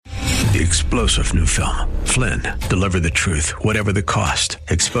The explosive new film, Flynn, deliver the truth, whatever the cost,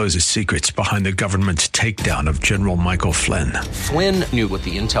 exposes secrets behind the government's takedown of General Michael Flynn. Flynn knew what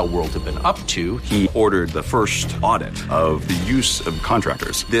the intel world had been up to. He ordered the first audit of the use of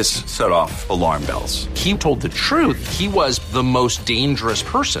contractors. This set off alarm bells. He told the truth. He was the most dangerous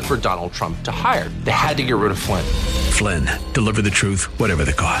person for Donald Trump to hire. They had to get rid of Flynn. Flynn, deliver the truth, whatever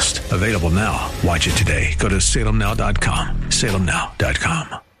the cost. Available now. Watch it today. Go to salemnow.com.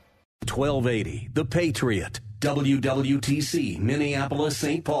 salemnow.com. 1280, The Patriot, WWTC, Minneapolis,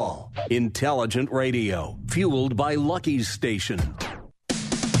 St. Paul. Intelligent radio, fueled by Lucky's Station.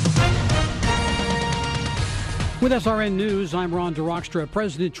 With SRN News, I'm Ron DeRockstra.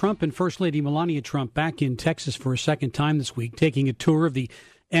 President Trump and First Lady Melania Trump back in Texas for a second time this week, taking a tour of the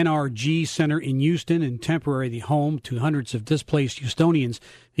NRG Center in Houston and temporarily home to hundreds of displaced Houstonians.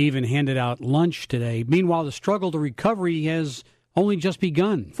 They even handed out lunch today. Meanwhile, the struggle to recovery has only just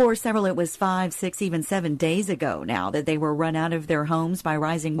begun. For several, it was 5, 6, even 7 days ago now that they were run out of their homes by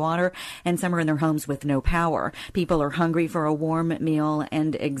rising water, and some are in their homes with no power. People are hungry for a warm meal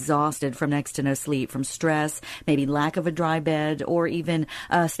and exhausted from next to no sleep, from stress, maybe lack of a dry bed, or even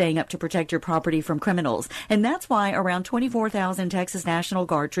staying up to protect your property from criminals. And that's why around 24,000 Texas National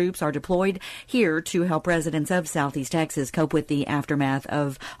Guard troops are deployed here to help residents of Southeast Texas cope with the aftermath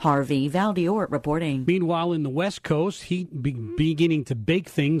of Harvey. Val Diort reporting. Meanwhile, in the West Coast, heat beginning to bake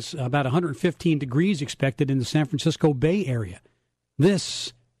things. About 115 degrees expected in the San Francisco Bay Area.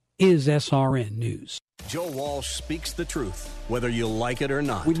 This is SRN News. Joe Walsh speaks the truth, whether you like it or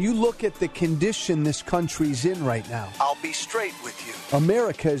not. When you look at the condition this country's in right now, I'll be straight with you.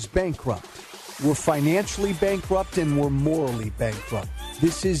 America is bankrupt. We're financially bankrupt and we're morally bankrupt.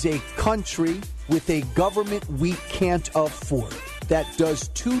 This is a country with a government we can't afford that does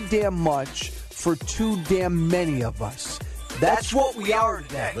too damn much for too damn many of us. That's what we are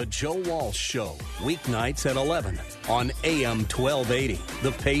today. The Joe Walsh Show, weeknights at 11 on AM 1280.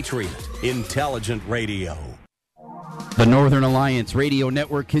 The Patriot, intelligent radio. The Northern Alliance Radio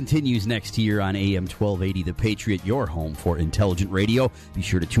Network continues next year on AM 1280, The Patriot, your home for intelligent radio. Be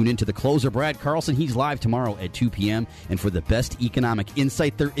sure to tune in to the closer, Brad Carlson. He's live tomorrow at 2 p.m. And for the best economic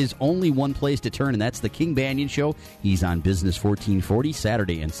insight, there is only one place to turn, and that's the King Banyan Show. He's on Business 1440,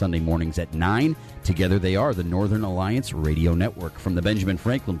 Saturday and Sunday mornings at 9. Together they are the Northern Alliance Radio Network. From the Benjamin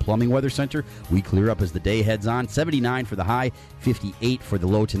Franklin Plumbing Weather Center, we clear up as the day heads on. 79 for the high, 58 for the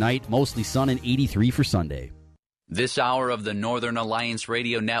low tonight. Mostly sun and 83 for Sunday. This hour of the Northern Alliance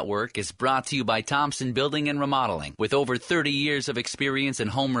Radio Network is brought to you by Thompson Building and Remodeling. With over 30 years of experience in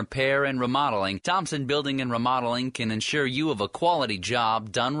home repair and remodeling, Thompson Building and Remodeling can ensure you have a quality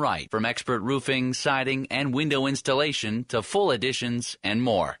job done right. From expert roofing, siding, and window installation to full additions and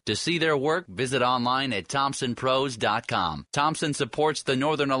more. To see their work, visit online at thompsonpros.com. Thompson supports the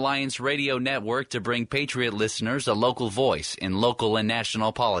Northern Alliance Radio Network to bring Patriot listeners a local voice in local and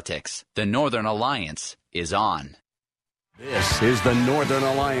national politics. The Northern Alliance is on. This is the Northern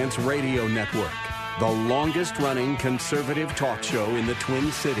Alliance Radio Network, the longest-running conservative talk show in the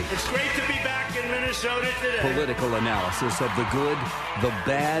Twin Cities. It's great to be back in Minnesota today. Political analysis of the good, the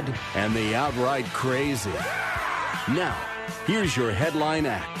bad, and the outright crazy. Now, here's your headline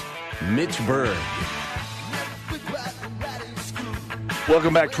act, Mitch Berg.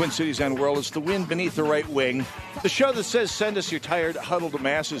 Welcome back, Twin Cities and World. It's the wind beneath the right wing. The show that says, send us your tired, huddled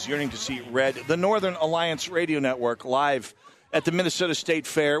masses yearning to see red. The Northern Alliance Radio Network, live at the Minnesota State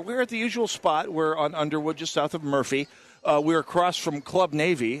Fair. We're at the usual spot. We're on Underwood, just south of Murphy. We're across from Club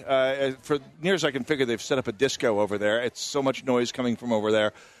Navy. For near as I can figure, they've set up a disco over there. It's so much noise coming from over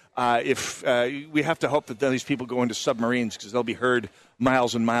there. We have to hope that these people go into submarines because they'll be heard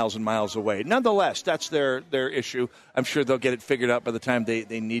miles and miles and miles away. Nonetheless, that's their issue. I'm sure they'll get it figured out by the time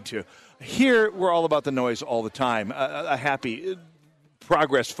they need to. Here, we're all about the noise all the time. A happy,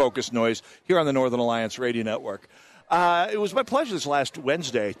 progress-focused noise here on the Northern Alliance Radio Network. It was my pleasure this last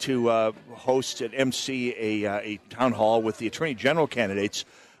Wednesday to host and MC a town hall with the Attorney General candidates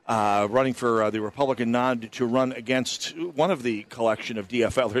running for the Republican nod to run against one of the collection of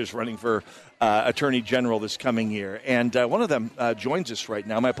DFLers running for Attorney General this coming year. And one of them joins us right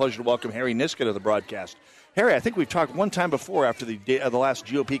now. My pleasure to welcome Harry Niska to the broadcast. Harry, I think we've talked one time before after the last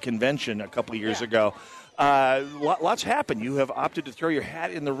GOP convention a couple of years ago. Lots happened. You have opted to throw your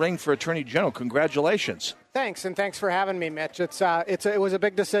hat in the ring for Attorney General. Congratulations. Thanks, and thanks for having me, Mitch. It was a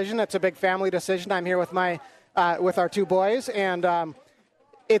big decision. It's a big family decision. I'm here with with our two boys, and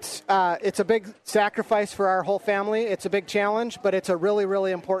it's a big sacrifice for our whole family. It's a big challenge, but it's a really,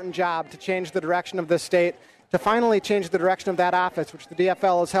 really important job to change the direction of this state, to finally change the direction of that office, which the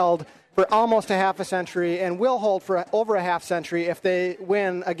DFL has held for almost a half a century and will hold for over a half century if they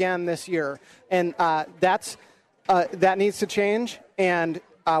win again this year. And that needs to change, and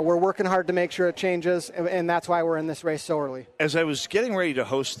we're working hard to make sure it changes, and that's why we're in this race so early. As I was getting ready to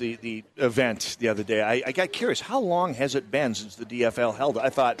host the event the other day, I got curious. How long has it been since the DFL held it? I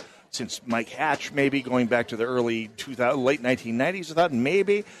thought since Mike Hatch, maybe going back to the late 1990s, I thought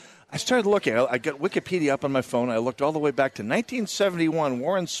maybe. I started looking. I got Wikipedia up on my phone. I looked all the way back to 1971.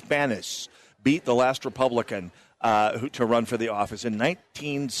 Warren Spanish beat the last Republican to run for the office in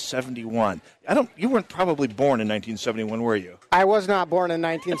 1971. You weren't probably born in 1971, were you? I was not born in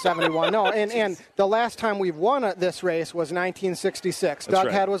 1971. No, and the last time we've won this race was 1966. That's Doug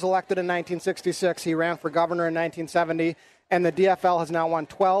right. Head was elected in 1966. He ran for governor in 1970, and the DFL has now won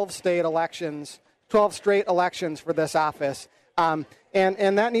 12 straight elections for this office.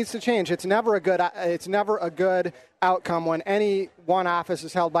 And that needs to change. It's never a good outcome when any one office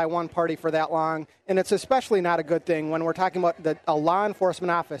is held by one party for that long, and it's especially not a good thing when we're talking about a law enforcement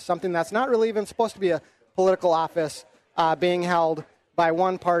office, something that's not really even supposed to be a political office, being held by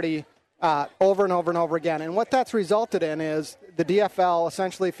one party over and over and over again. And what that's resulted in is the DFL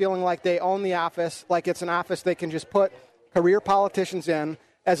essentially feeling like they own the office, like it's an office they can just put career politicians in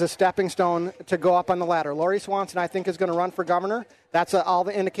as a stepping stone to go up on the ladder. Lori Swanson, I think, is going to run for governor. That's all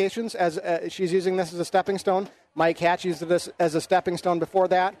the indications. As she's using this as a stepping stone. Mike Hatch used this as a stepping stone before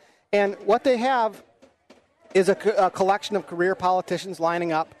that. And what they have is a collection of career politicians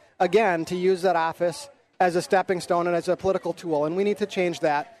lining up, again, to use that office as a stepping stone and as a political tool. And we need to change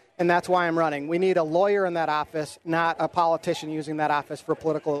that, and that's why I'm running. We need a lawyer in that office, not a politician using that office for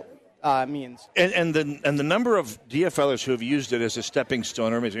political means. And the number of DFLers who have used it as a stepping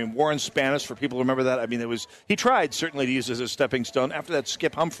stone are amazing. I mean, Warren Spanish, for people who remember that, I mean, he tried certainly to use it as a stepping stone. After that,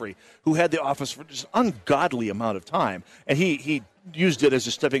 Skip Humphrey, who had the office for just an ungodly amount of time, and he used it as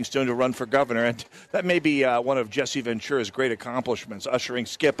a stepping stone to run for governor, and that may be one of Jesse Ventura's great accomplishments, ushering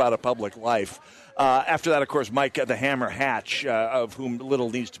Skip out of public life. After that, of course, Mike the Hammer Hatch, of whom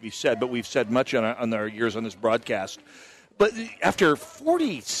little needs to be said, but we've said much on our years on this broadcast. But after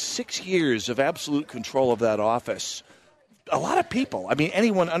 46 years of absolute control of that office, a lot of people, I mean,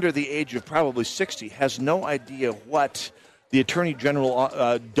 anyone under the age of probably 60 has no idea what the Attorney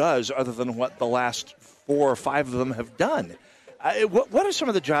General does other than what the last 4 or 5 of them have done. What are some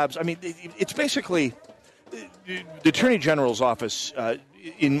of the jobs? I mean, it's basically the Attorney General's office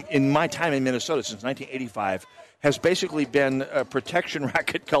in my time in Minnesota since 1985 has basically been a protection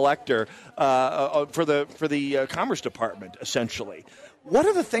racket collector for the Commerce Department, essentially. What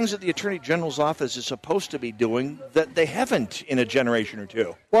are the things that the Attorney General's office is supposed to be doing that they haven't in a generation or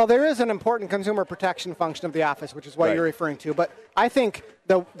two? Well, there is an important consumer protection function of the office, which is what you're referring to. But I think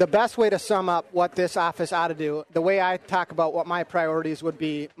the best way to sum up what this office ought to do, the way I talk about what my priorities would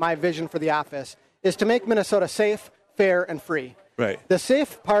be, my vision for the office, is to make Minnesota safe, fair, and free. Right. The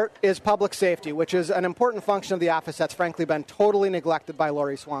safe part is public safety, which is an important function of the office that's frankly been totally neglected by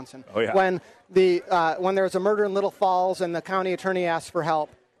Lori Swanson. Oh, yeah. When there was a murder in Little Falls and the county attorney asked for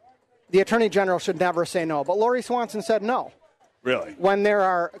help, the Attorney General should never say no. But Lori Swanson said no. Really? When there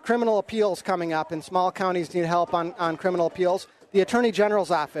are criminal appeals coming up and small counties need help on criminal appeals, the Attorney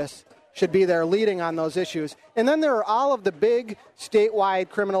General's office should be there leading on those issues. And then there are all of the big statewide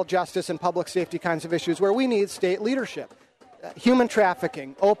criminal justice and public safety kinds of issues where we need state leadership. Human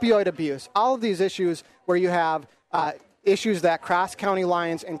trafficking, opioid abuse, all of these issues where you have issues that cross county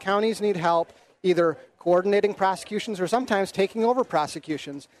lines and counties need help either coordinating prosecutions or sometimes taking over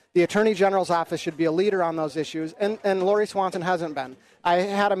prosecutions. The Attorney General's office should be a leader on those issues, and Lori Swanson hasn't been. I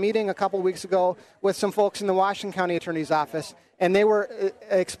had a meeting a couple weeks ago with some folks in the Washington County Attorney's office, and they were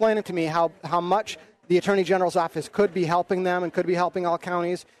explaining to me how much the Attorney General's office could be helping them and could be helping all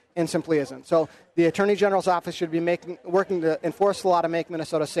counties, and simply isn't. So the Attorney General's office should be working to enforce the law to make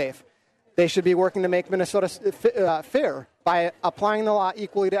Minnesota safe. They should be working to make Minnesota fair by applying the law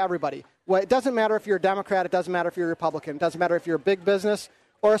equally to everybody. Well, it doesn't matter if you're a Democrat. It doesn't matter if you're a Republican. It doesn't matter if you're a big business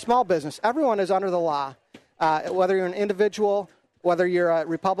or a small business. Everyone is under the law, whether you're an individual, whether you're a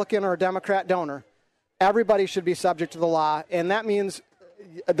Republican or a Democrat donor. Everybody should be subject to the law, and that means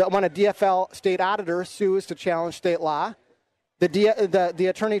that when a DFL state auditor sues to challenge state law, the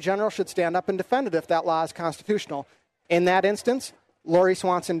Attorney General should stand up and defend it if that law is constitutional. In that instance, Lori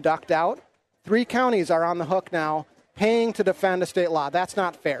Swanson ducked out. 3 counties are on the hook now paying to defend a state law. That's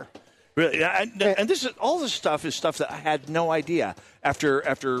not fair. Really, and this is all this stuff is stuff that I had no idea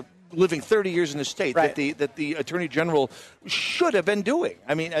after living 30 years in the state right. that the Attorney General should have been doing.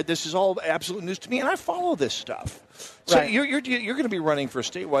 I mean, this is all absolute news to me, and I follow this stuff. So right. you're going to be running for a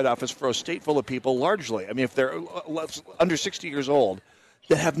statewide office for a state full of people, largely. I mean, if they're under 60 years old,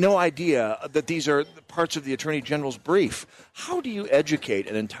 that have no idea that these are parts of the Attorney General's brief. How do you educate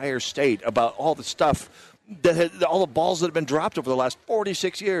an entire state about all the stuff, all the balls that have been dropped over the last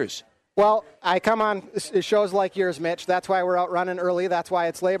 46 years? Well, I come on shows like yours, Mitch. That's why we're out running early. That's why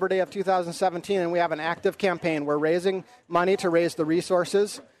it's Labor Day of 2017, and we have an active campaign. We're raising money to raise the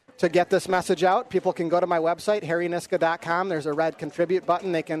resources to get this message out. People can go to my website, harryniska.com. There's a red contribute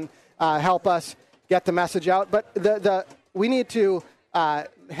button. They can help us get the message out. But we need to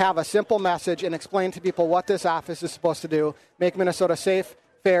have a simple message and explain to people what this office is supposed to do, make Minnesota safe,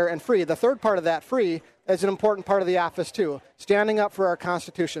 fair, and free. The third part of that, free, is an important part of the office, too. Standing up for our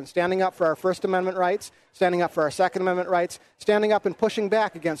Constitution, standing up for our First Amendment rights, standing up for our Second Amendment rights, standing up and pushing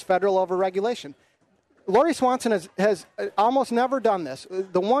back against federal overregulation. Lori Swanson has almost never done this.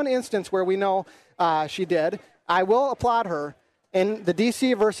 The one instance where we know she did, I will applaud her. In the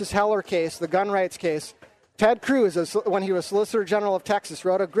D.C. versus Heller case, the gun rights case, Ted Cruz, when he was Solicitor General of Texas,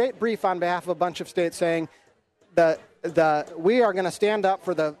 wrote a great brief on behalf of a bunch of states saying we are going to stand up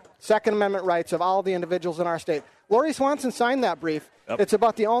for the Second Amendment rights of all the individuals in our state. Lori Swanson signed that brief. Yep. It's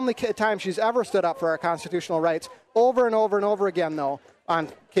about the only time she's ever stood up for our constitutional rights, over and over and over again, though, on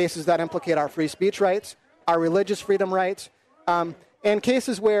cases that implicate our free speech rights, our religious freedom rights, and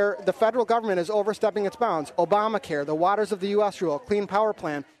cases where the federal government is overstepping its bounds. Obamacare, the Waters of the U.S. rule, Clean Power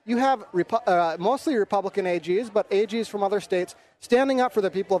Plan. You have mostly Republican AGs, but AGs from other states standing up for the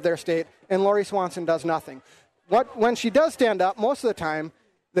people of their state, and Lori Swanson does nothing. When she does stand up, most of the time,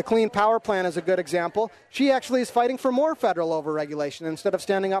 the Clean Power Plan is a good example. She actually is fighting for more federal overregulation instead of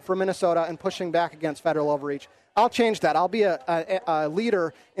standing up for Minnesota and pushing back against federal overreach. I'll change that. I'll be a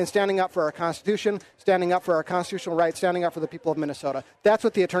leader in standing up for our Constitution, standing up for our constitutional rights, standing up for the people of Minnesota. That's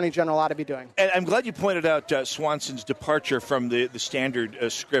what the Attorney General ought to be doing. And I'm glad you pointed out Swanson's departure from the standard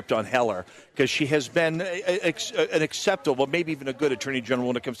script on Heller, because she has been an acceptable, maybe even a good Attorney General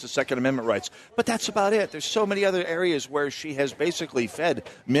when it comes to Second Amendment rights. But that's about it. There's so many other areas where she has basically fed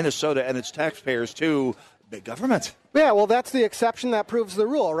Minnesota and its taxpayers to big government. Yeah, well, that's the exception that proves the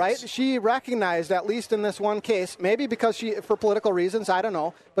rule, right? She recognized, at least in this one case, maybe because for political reasons, I don't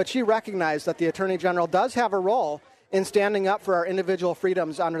know, but she recognized that the Attorney General does have a role in standing up for our individual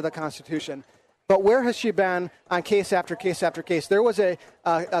freedoms under the Constitution. But where has she been on case after case after case? There was a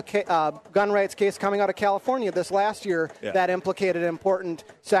gun rights case coming out of California this last year that implicated important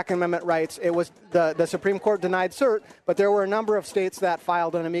Second Amendment rights. It was the Supreme Court denied cert, but there were a number of states that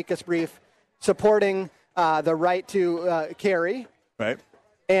filed an amicus brief supporting the right to carry. Right.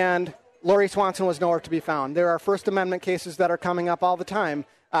 And Lori Swanson was nowhere to be found. There are First Amendment cases that are coming up all the time.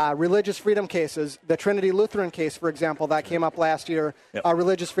 Religious freedom cases. The Trinity Lutheran case, for example, that came up last year, a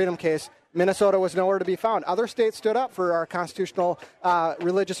religious freedom case. Minnesota was nowhere to be found. Other states stood up for our constitutional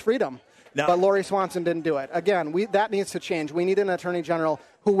religious freedom. Now, but Lori Swanson didn't do it. Again, that needs to change. We need an Attorney General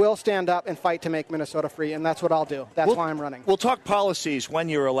who will stand up and fight to make Minnesota free, and that's what I'll do. That's why I'm running. We'll talk policies when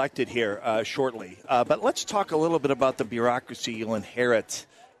you're elected here shortly. But let's talk a little bit about the bureaucracy you'll inherit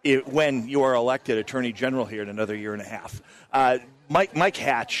when you are elected Attorney General here in another year and a half. Mike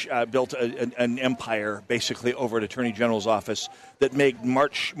Hatch built an empire, basically, over at Attorney General's office that made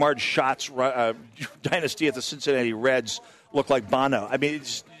Marge Schott's dynasty at the Cincinnati Reds look like Bono. I mean,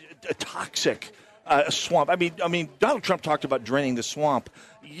 it's a toxic swamp. I mean, Donald Trump talked about draining the swamp.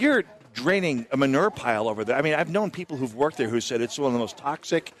 You're draining a manure pile over there. I mean, I've known people who've worked there who said it's one of the most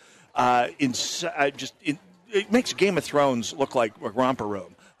toxic. It makes Game of Thrones look like a romper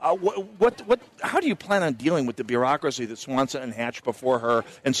room. How do you plan on dealing with the bureaucracy that Swanson and Hatch before her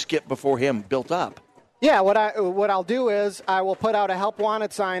and Skip before him built up? Yeah, what I'll do is I will put out a help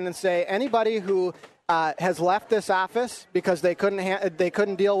wanted sign and say anybody who has left this office because they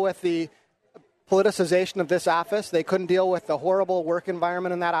couldn't deal with the politicization of this office, they couldn't deal with the horrible work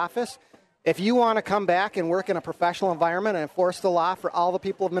environment in that office. If you want to come back and work in a professional environment and enforce the law for all the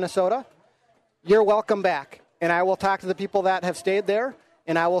people of Minnesota, you're welcome back. And I will talk to the people that have stayed there.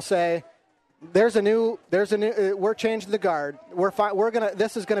 And I will say, we're changing the guard.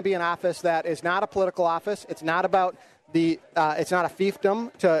 This is gonna be an office that is not a political office. It's not about it's not a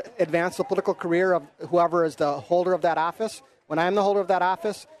fiefdom to advance the political career of whoever is the holder of that office. When I'm the holder of that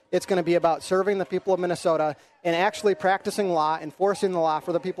office, it's going to be about serving the people of Minnesota and actually practicing law, enforcing the law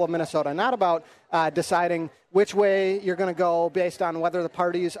for the people of Minnesota, not about deciding which way you're going to go based on whether the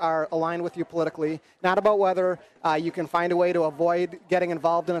parties are aligned with you politically, not about whether you can find a way to avoid getting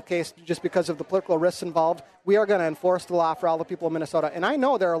involved in a case just because of the political risks involved. We are going to enforce the law for all the people of Minnesota. And I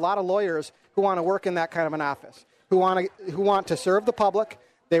know there are a lot of lawyers who want to work in that kind of an office, who want to serve the public.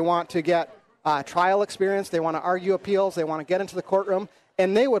 They want to get trial experience. They want to argue appeals. They want to get into the courtroom.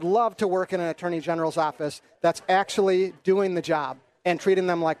 And they would love to work in an Attorney General's office that's actually doing the job. and treating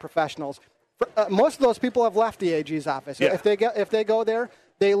them like professionals. Most of those people have left the AG's office. Yeah. If they go there,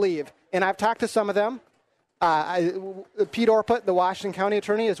 they leave. And I've talked to some of them. Pete Orput, the Washington County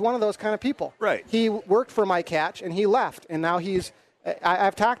attorney, is one of those kind of people. Right. He worked for Mike Hatch, and he left. And now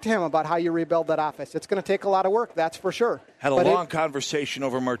I've talked to him about how you rebuild that office. It's going to take a lot of work, that's for sure. Had a long conversation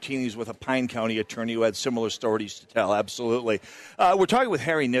over martinis with a Pine County attorney who had similar stories to tell. Absolutely. We're talking with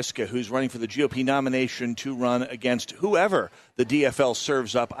Harry Niska, who's running for the GOP nomination to run against whoever the DFL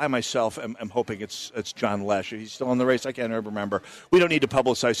serves up. I myself am hoping it's John Lesh. He's still in the race. I can't remember. We don't need to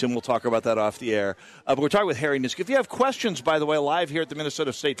publicize him. We'll talk about that off the air. But we're talking with Harry Niska. If you have questions, by the way, live here at the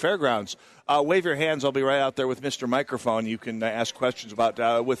Minnesota State Fairgrounds, wave your hands. I'll be right out there with Mr. Microphone. You can ask questions about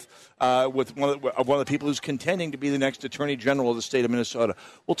with one of the people who's contending to be the next Attorney General of the state of Minnesota.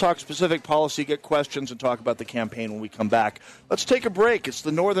 We'll talk specific policy, get questions, and talk about the campaign when we come back. Let's take a break. It's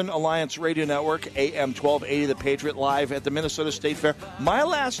the Northern Alliance Radio Network, AM 1280, The Patriot, live at the Minnesota State Fair. My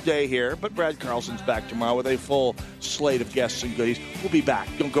last day here, but Brad Carlson's back tomorrow with a full slate of guests and goodies. We'll be back.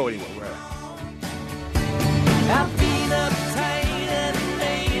 Don't go anywhere. We're I've been uptight and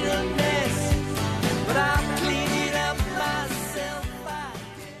made a mess, but I'll clean it up myself, I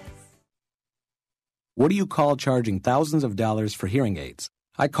guess. What do you call charging thousands of dollars for hearing aids?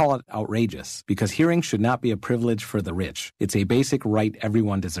 I call it outrageous, because hearing should not be a privilege for the rich. It's a basic right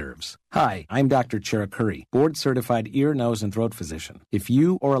everyone deserves. Hi, I'm Dr. Chera Curry, board-certified ear, nose, and throat physician. If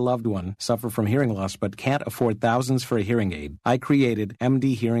you or a loved one suffer from hearing loss but can't afford thousands for a hearing aid, I created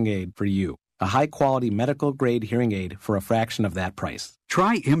MD Hearing Aid for you. A high-quality medical-grade hearing aid for a fraction of that price.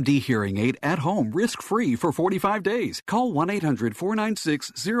 Try MD Hearing Aid at home, risk-free for 45 days. Call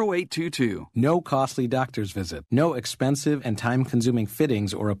 1-800-496-0822. No costly doctor's visit. No expensive and time-consuming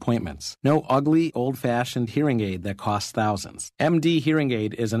fittings or appointments. No ugly, old-fashioned hearing aid that costs thousands. MD Hearing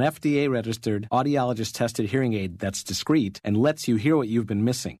Aid is an FDA-registered, audiologist-tested hearing aid that's discreet and lets you hear what you've been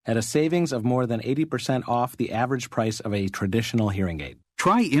missing at a savings of more than 80% off the average price of a traditional hearing aid.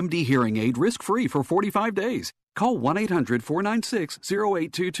 Try MD Hearing Aid risk-free for 45 days. Call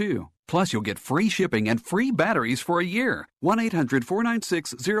 1-800-496-0822. Plus, you'll get free shipping and free batteries for a year.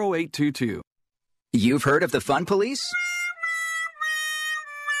 1-800-496-0822. You've heard of the Fun Police?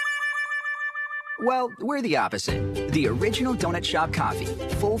 Well, we're the opposite. The original Donut Shop coffee.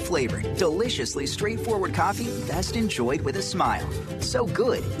 Full-flavored, deliciously straightforward coffee best enjoyed with a smile. So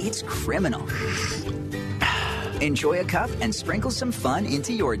good, it's criminal. Enjoy a cup and sprinkle some fun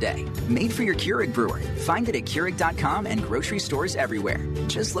into your day. Made for your Keurig brewer. Find it at Keurig.com and grocery stores everywhere.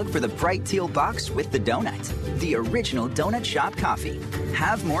 Just look for the bright teal box with the donut. The original Donut Shop coffee.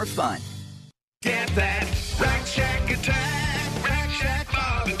 Have more fun. Get that Rack Shack attack, Rack Shack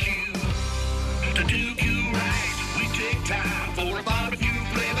barbecue. To do you right, we take time for a barbecue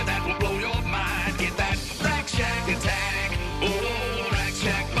flavor that will blow your mind. Get that Rack Shack attack, oh, Rack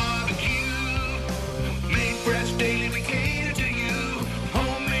Shack barbecue. Made fresh daily, we cater to you.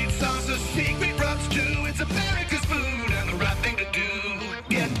 Homemade sauces, secret rubs too. It's America's food and the right thing to do.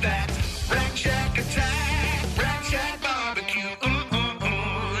 Get that Rack Shack attack, Rack Shack barbecue.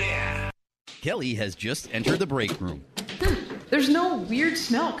 Yeah. Kelly has just entered the break room. There's no weird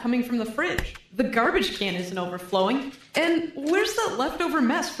smell coming from the fridge. The garbage can isn't overflowing. And where's that leftover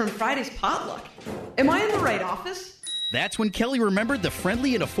mess from Friday's potluck? Am I in the right office? That's when Kelly remembered the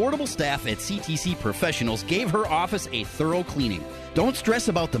friendly and affordable staff at CTC Professionals gave her office a thorough cleaning. Don't stress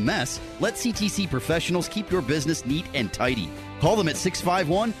about the mess. Let CTC Professionals keep your business neat and tidy. Call them at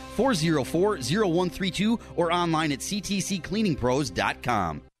 651-404-0132 or online at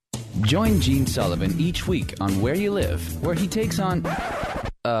ctccleaningpros.com. Join Gene Sullivan each week on Where You Live, where he takes on...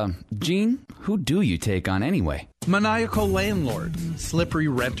 Gene, who do you take on anyway? Maniacal landlords, slippery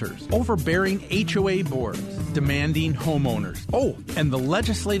renters, overbearing HOA boards, demanding homeowners. Oh, and the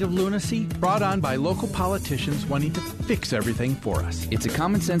legislative lunacy brought on by local politicians wanting to fix everything for us. It's a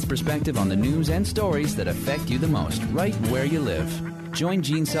common sense perspective on the news and stories that affect you the most, right where you live. Join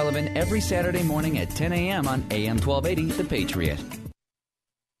Gene Sullivan every Saturday morning at 10 a.m. on AM 1280, The Patriot.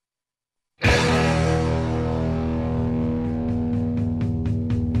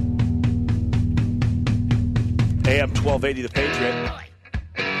 AM 1280, The Patriot.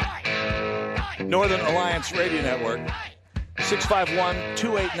 Northern Alliance Radio Network.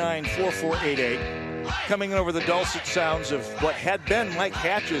 651-289-4488. Coming over the dulcet sounds of what had been Mike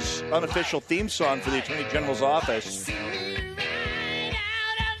Hatch's unofficial theme song for the Attorney General's office.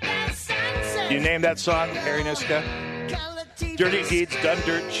 You name that song, Harry Niska? Dirty Deeds Done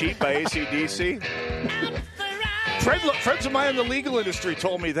Dirt Cheap by AC/DC. Friends of mine in the legal industry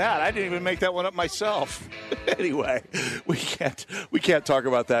told me that. I didn't even make that one up myself. Anyway, we can't talk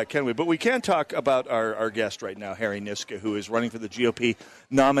about that, can we? But we can talk about our guest right now, Harry Niska, who is running for the GOP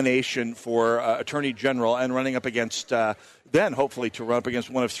nomination for Attorney General and running up against, then hopefully to run up against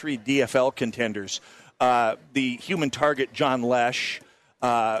one of 3 DFL contenders, the human target, John Lesh,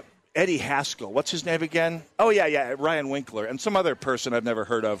 Eddie Haskell. What's his name again? Oh, yeah, Ryan Winkler, and some other person I've never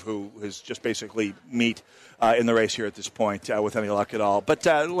heard of who is just basically meat in the race here at this point with any luck at all. But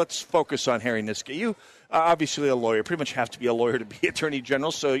let's focus on Harry Niska. You are obviously a lawyer. Pretty much have to be a lawyer to be Attorney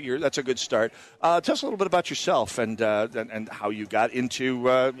General, so that's a good start. Tell us a little bit about yourself and how you got into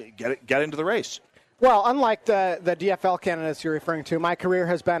get into the race. Well, unlike the DFL candidates you're referring to, my career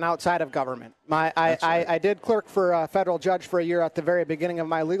has been outside of government. I did clerk for a federal judge for a year at the very beginning of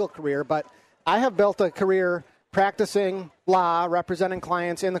my legal career, but I have built a career practicing law, representing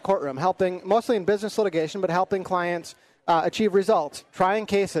clients in the courtroom, helping, mostly in business litigation, but helping clients achieve results, trying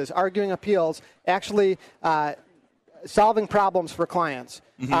cases, arguing appeals, actually solving problems for clients.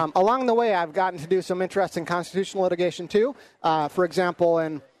 Mm-hmm. Along the way, I've gotten to do some interesting constitutional litigation, too. For example,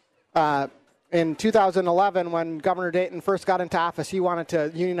 in 2011, when Governor Dayton first got into office, he wanted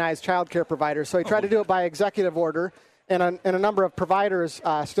to unionize child care providers. So he tried to do it by executive order, and a number of providers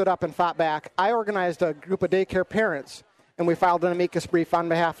stood up and fought back. I organized a group of daycare parents, and we filed an amicus brief on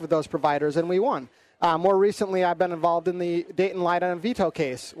behalf of those providers, and we won. More recently, I've been involved in the Dayton line-item veto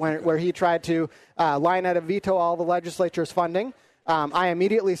case, where he tried to line-item veto all the legislature's funding. I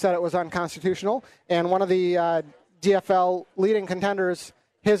immediately said it was unconstitutional, and one of the DFL leading contenders,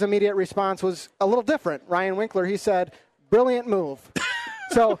 his immediate response was a little different. Ryan Winkler, he said, "Brilliant move."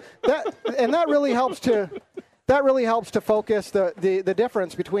 So that really helps to focus the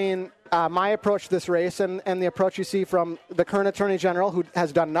difference between my approach to this race and the approach you see from the current Attorney General, who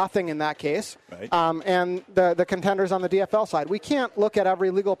has done nothing in that case, right. And the contenders on the DFL side. We can't look at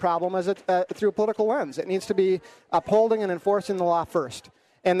every legal problem through a political lens. It needs to be upholding and enforcing the law first,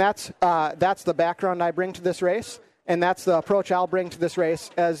 and that's the background I bring to this race. And that's the approach I'll bring to this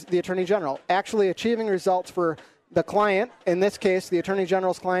race as the Attorney General. Actually achieving results for the client, in this case, the Attorney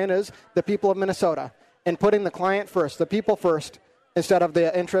General's client is the people of Minnesota, and putting the client first, the people first, instead of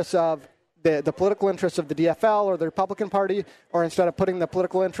the interests of the political interests of the DFL or the Republican Party, or instead of putting the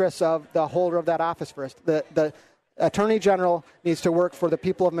political interests of the holder of that office first. The Attorney General needs to work for the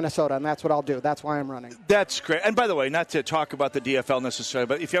people of Minnesota, and that's what I'll do. That's why I'm running. That's great. And by the way, not to talk about the DFL necessarily,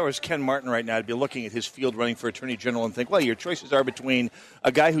 but if I was Ken Martin right now, I'd be looking at his field running for Attorney General and think, well, your choices are between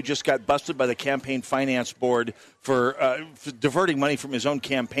a guy who just got busted by the Campaign Finance Board for diverting money from his own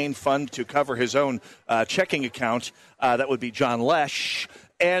campaign fund to cover his own checking account. That would be John Lesh.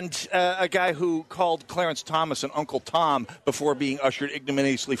 And a guy who called Clarence Thomas an Uncle Tom before being ushered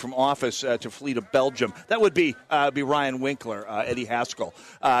ignominiously from office to flee to Belgium. That would be Ryan Winkler, Eddie Haskell.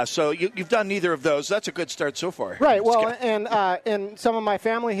 So you've done neither of those. That's a good start so far. Right. Well, and some of my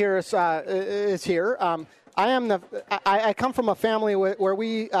family here is here. I come from a family where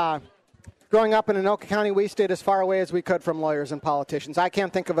we. Growing up in Anoka County, we stayed as far away as we could from lawyers and politicians. I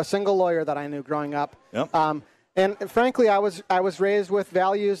can't think of a single lawyer that I knew growing up. Yep. And frankly, I was raised with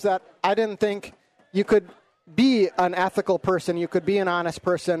values that I didn't think you could be an ethical person, you could be an honest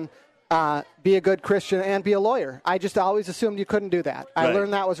person, be a good Christian, and be a lawyer. I just always assumed you couldn't do that. Right. I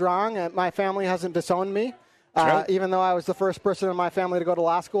learned that was wrong. My family hasn't disowned me. Right. Even though I was the first person in my family to go to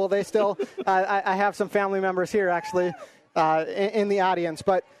law school, they still, I have some family members here actually in the audience.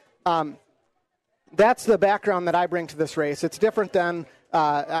 But that's the background that I bring to this race. It's different than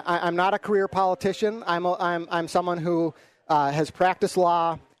I'm not a career politician. I'm someone who has practiced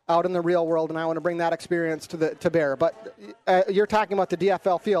law out in the real world, and I want to bring that experience to bear. But you're talking about the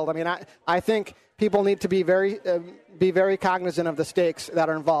DFL field. I mean, I think people need to be very cognizant of the stakes that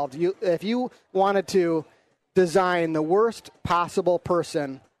are involved. If you wanted to design the worst possible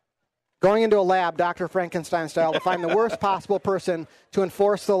person, going into a lab, Dr. Frankenstein style, to find the worst possible person to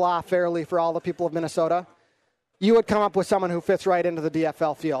enforce the law fairly for all the people of Minnesota, you would come up with someone who fits right into the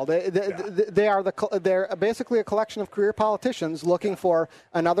DFL field. They're basically a collection of career politicians looking for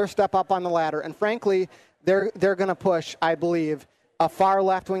another step up on the ladder. And frankly, they're going to push, I believe, a far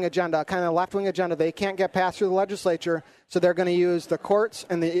left-wing agenda, a kind of left-wing agenda they can't get passed through the legislature, so they're going to use the courts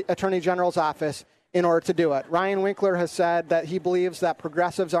and the Attorney General's office in order to do it. Ryan Winkler has said that he believes that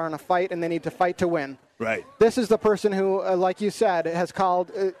progressives are in a fight and they need to fight to win. Right. This is the person who, like you said, has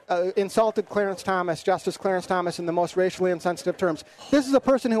insulted Clarence Thomas, Justice Clarence Thomas, in the most racially insensitive terms. This is the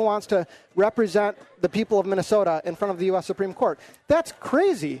person who wants to represent the people of Minnesota in front of the U.S. Supreme Court. That's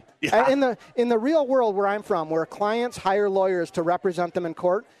crazy. Yeah. In the real world where I'm from, where clients hire lawyers to represent them in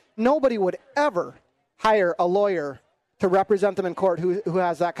court, nobody would ever hire a lawyer to represent them in court who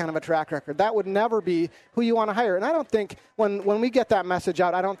has that kind of a track record. That would never be who you want to hire. And I don't think when we get that message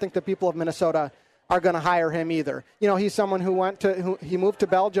out, I don't think the people of Minnesota are going to hire him either. He's someone who he moved to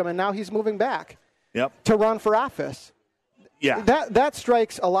Belgium, and now he's moving back to run for office. Yeah. That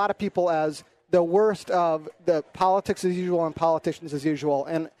strikes a lot of people as the worst of the politics as usual and politicians as usual.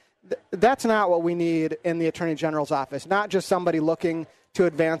 And that's not what we need in the Attorney General's office, not just somebody looking to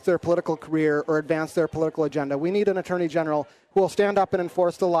advance their political career or advance their political agenda. We need an Attorney General who will stand up and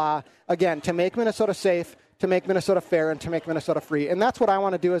enforce the law, again, to make Minnesota safe, to make Minnesota fair, and to make Minnesota free. And that's what I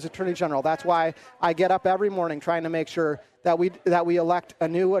want to do as Attorney General. That's why I get up every morning trying to make sure that we elect a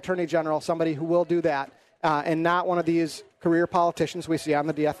new Attorney General, somebody who will do that, and not one of these career politicians we see on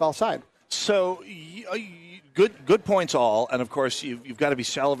the DFL side. So good points all, and of course you've got to be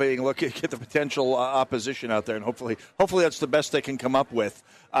salivating, look at the potential opposition out there, and hopefully that's the best they can come up with.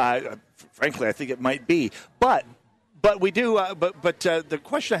 Frankly, I think it might be, but we do. But the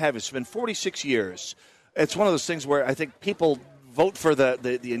question I have is, it's been 46 years. It's one of those things where I think people vote for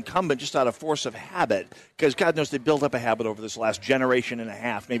the incumbent just out of force of habit, because God knows they built up a habit over this last generation and a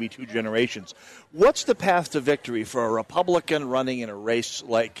half, maybe 2 generations. What's the path to victory for a Republican running in a race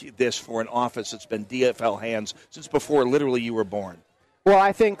like this for an office that's been DFL hands since before literally you were born? Well,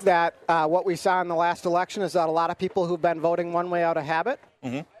 I think that what we saw in the last election is that a lot of people who've been voting one way out of habit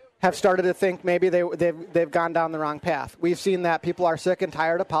have started to think maybe they've gone down the wrong path. We've seen that people are sick and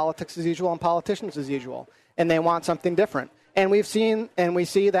tired of politics as usual and politicians as usual, and they want something different. And we see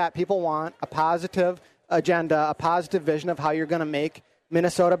that people want a positive agenda, a positive vision of how you're going to make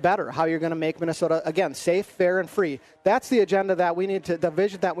Minnesota better, how you're going to make Minnesota, again, safe, fair, and free. That's the agenda that the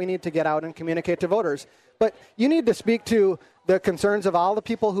vision that we need to get out and communicate to voters. But you need to speak to the concerns of all the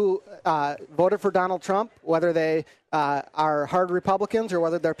people who voted for Donald Trump, whether they are hard Republicans or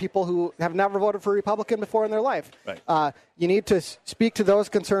whether they're people who have never voted for a Republican before in their life. Right. You need to speak to those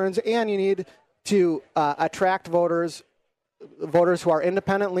concerns, and you need to attract voters who are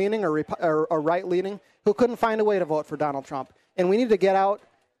independent-leaning or right-leaning who couldn't find a way to vote for Donald Trump. And we need to get out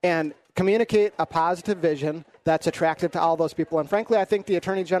and communicate a positive vision that's attractive to all those people. And frankly, I think the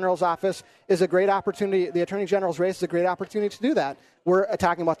Attorney General's office is a great opportunity. The Attorney General's race is a great opportunity to do that. We're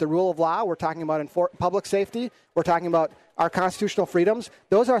talking about the rule of law. We're talking about public safety. We're talking about our constitutional freedoms.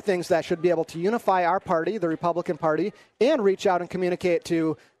 Those are things that should be able to unify our party, the Republican Party, and reach out and communicate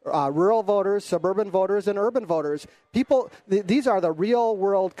to rural voters, suburban voters, and urban voters. These are the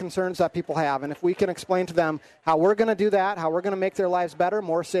real-world concerns that people have. And if we can explain to them how we're going to do that, how we're going to make their lives better,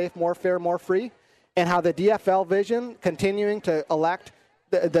 more safe, more fair, more free, and how the DFL vision, continuing to elect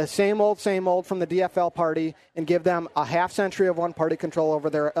the same old from the DFL party and give them a half century of one-party control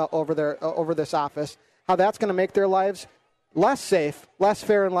over this office, how that's going to make their lives less safe, less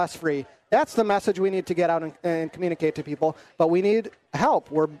fair, and less free. That's the message we need to get out and communicate to people. But we need help.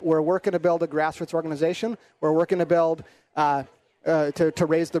 We're working to build a grassroots organization. We're working to build to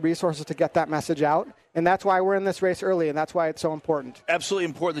raise the resources to get that message out. And that's why we're in this race early, and that's why it's so important. Absolutely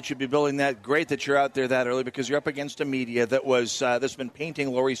important that you be building that. Great that you're out there that early, because you're up against a media that's been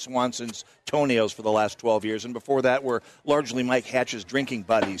painting Lori Swanson's toenails for the last 12 years. And before that were largely Mike Hatch's drinking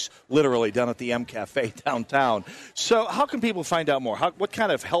buddies, literally down at the M Cafe downtown. So how can people find out more? What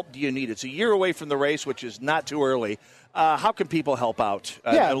kind of help do you need? It's a year away from the race, which is not too early. How can people help out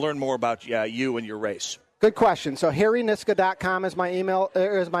and learn more about you and your race? Good question. So HarryNiska.com is my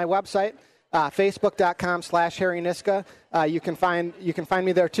website. Facebook.com/Harry Niska. You can find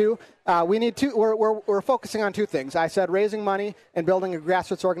me there too. We're focusing on 2 things. I said raising money and building a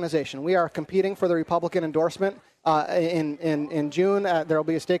grassroots organization. We are competing for the Republican endorsement in June. There will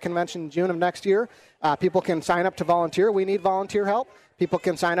be a state convention in June of next year. People can sign up to volunteer. We need volunteer help. People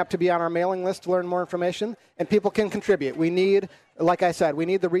can sign up to be on our mailing list to learn more information, and people can contribute. We need, like I said, we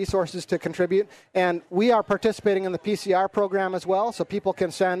need the resources to contribute, and we are participating in the PCR program as well, so people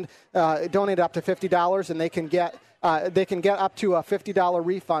can donate up to $50, and they can get up to a $50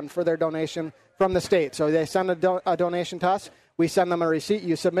 refund for their donation from the state. So they send a donation to us, we send them a receipt,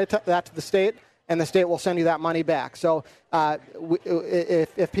 you submit that to the state, and the state will send you that money back. So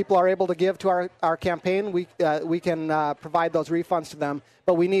if people are able to give to our campaign, we can provide those refunds to them.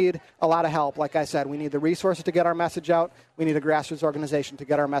 But we need a lot of help. Like I said, we need the resources to get our message out. We need a grassroots organization to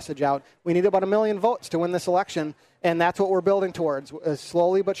get our message out. We need about 1 million votes to win this election, and that's what we're building towards,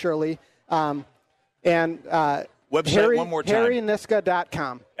 slowly but surely. Website one more time.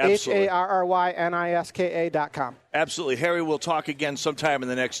 HarryNiska.com. Absolutely. HarryNiska.com. Absolutely. Harry, we'll talk again sometime in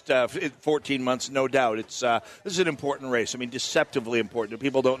the next 14 months, no doubt. This is an important race. I mean, deceptively important.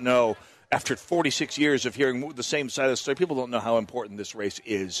 People don't know after 46 years of hearing the same side of the story, people don't know how important this race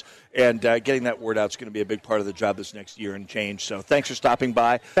is. And getting that word out is going to be a big part of the job this next year and change. So thanks for stopping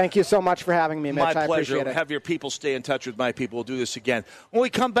by. Thank you so much for having me, Mitch. My I pleasure. appreciate it. Have your people stay in touch with my people. We'll do this again. When we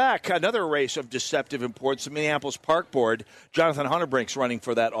come back, another race of deceptive importance, the Minneapolis Park Board. Jonathan Hunterbrink's running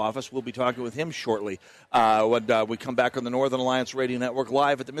for that office. We'll be talking with him shortly when we come back on the Northern Alliance Radio Network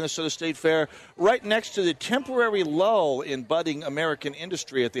live at the Minnesota State Fair, right next to the temporary lull in budding American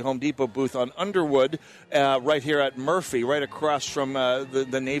industry at the Home Depot booth on Underwood, right here at Murphy, right across from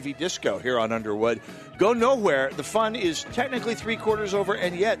the Navy Disco here on Underwood. Go nowhere. The fun is technically 3/4 over,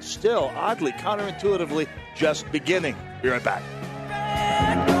 and yet still, oddly, counterintuitively, just beginning. Be right back.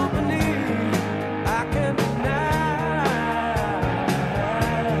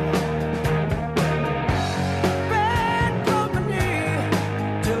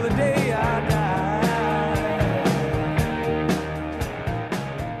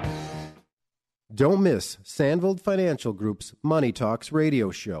 Don't miss Sandvold Financial Group's Money Talks radio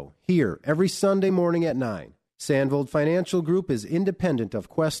show, here every Sunday morning at 9. Sandvold Financial Group is independent of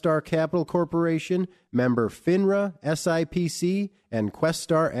Questar Capital Corporation, member FINRA, SIPC, and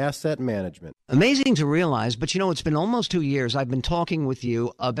Questar Asset Management. Amazing to realize, but it's been almost 2 years I've been talking with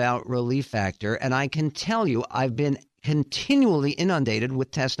you about Relief Factor, and I can tell you I've been continually inundated with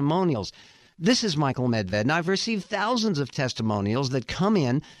testimonials. This is Michael Medved, and I've received thousands of testimonials that come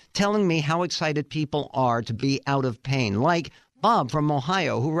in telling me how excited people are to be out of pain, like Bob from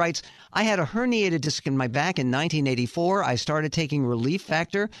Ohio, who writes, I had a herniated disc in my back in 1984. I started taking Relief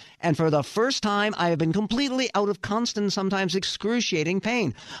Factor, and for the first time, I have been completely out of constant, sometimes excruciating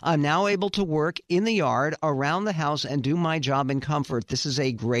pain. I'm now able to work in the yard, around the house, and do my job in comfort. This is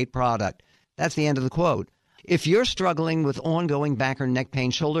a great product. That's the end of the quote. If you're struggling with ongoing back or neck pain,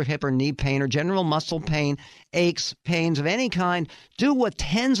 shoulder, hip, or knee pain, or general muscle pain, aches, pains of any kind, do what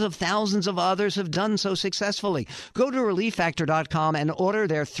tens of thousands of others have done so successfully. Go to ReliefFactor.com and order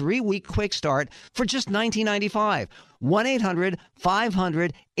their 3-week quick start for just $19.95.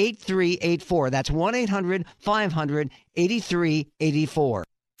 1-800-500-8384. That's 1-800-500-8384.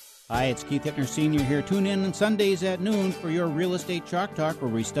 Hi, it's Keith Hittner Sr. here. Tune in on Sundays at noon for your Real Estate Chalk Talk,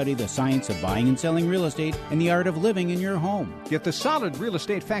 where we study the science of buying and selling real estate and the art of living in your home. Get the solid real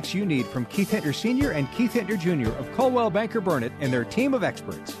estate facts you need from Keith Hittner Sr. and Keith Hittner Jr. of Coldwell Banker Burnett and their team of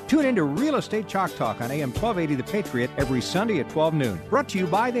experts. Tune in to Real Estate Chalk Talk on AM 1280 The Patriot every Sunday at 12 noon. Brought to you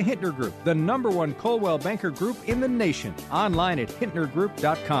by the Hittner Group, the #1 Coldwell Banker Group in the nation. Online at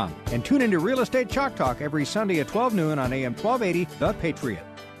HittnerGroup.com. And tune in to Real Estate Chalk Talk every Sunday at 12 noon on AM 1280 The Patriot.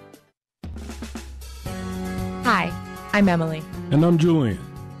 Hi, I'm Emily. And I'm Julian.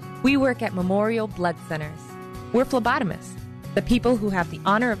 We work at Memorial Blood Centers. We're phlebotomists, the people who have the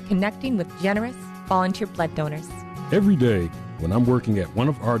honor of connecting with generous volunteer blood donors. Every day, when I'm working at one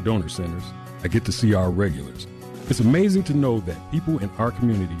of our donor centers, I get to see our regulars. It's amazing to know that people in our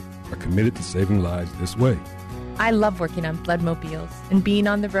community are committed to saving lives this way. I love working on blood mobiles and being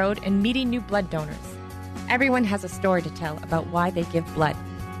on the road and meeting new blood donors. Everyone has a story to tell about why they give blood.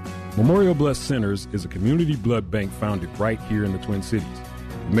 Memorial Blood Centers is a community blood bank founded right here in the Twin Cities.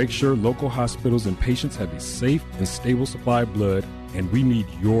 We make sure local hospitals and patients have a safe and stable supply of blood, and we need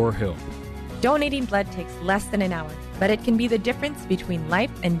your help. Donating blood takes less than an hour, but it can be the difference between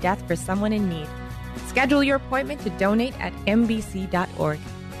life and death for someone in need. Schedule your appointment to donate at mbc.org.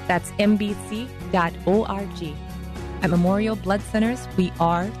 That's mbc.org. At Memorial Blood Centers, we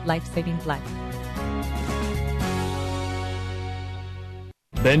are life-saving blood.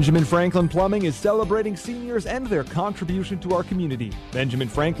 Benjamin Franklin Plumbing is celebrating seniors and their contribution to our community. Benjamin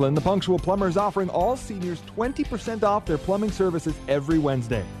Franklin, the Punctual Plumber, is offering all seniors 20% off their plumbing services every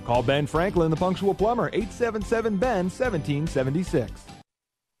Wednesday. Call Ben Franklin, the Punctual Plumber, 877-BEN-1776.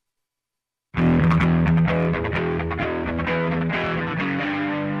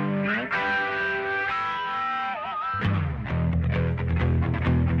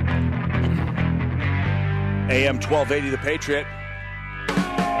 AM 1280, The Patriot.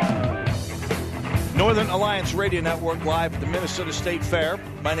 Northern Alliance Radio Network live at the Minnesota State Fair.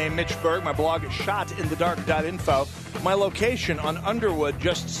 My name is Mitch Berg. My blog is shotinthedark.info. My location on Underwood,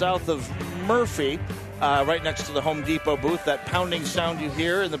 just south of Murphy, right next to the Home Depot booth. That pounding sound you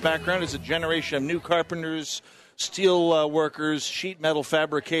hear in the background is a generation of new carpenters, steel workers, sheet metal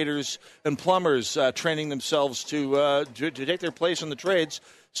fabricators, and plumbers training themselves to take their place in the trades.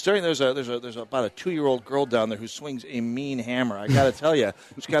 There's about a 2-year-old girl down there who swings a mean hammer. I got to tell you,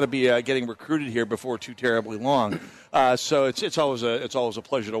 she's got to be getting recruited here before too terribly long. So it's always a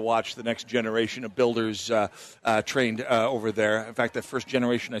pleasure to watch the next generation of builders trained over there. In fact, the first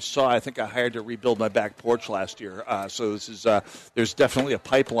generation I saw, I think I hired to rebuild my back porch last year. So this is there's definitely a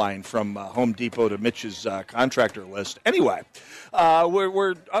pipeline from Home Depot to Mitch's contractor list. Anyway,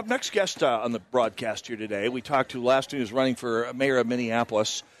 we're up next guest on the broadcast here today. We talked to last week, who was running for mayor of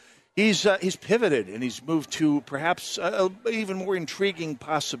Minneapolis. He's pivoted and he's moved to perhaps an even more intriguing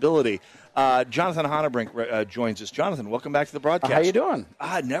possibility. Jonathan Honnebrink joins us. Jonathan, welcome back to the broadcast. How you doing?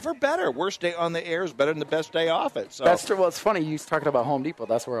 Never better. Worst day on the air is better than the best day off it. So. That's true. Well, it's funny. You was talking about Home Depot.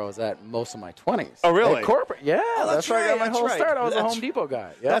 That's where I was at most of my 20s. Oh, really? At corporate. Yeah, that's where I got my whole right. start. I was a Home Depot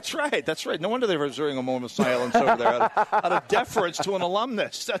guy. Yep. That's right. No wonder they were observing a moment of silence over there out of deference to an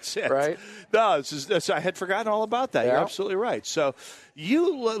alumnus. That's it. Right. No, I had forgotten all about that. Yeah. You're absolutely right. So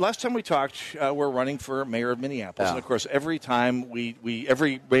last time we talked, we're running for mayor of Minneapolis. Yeah. And, of course, every time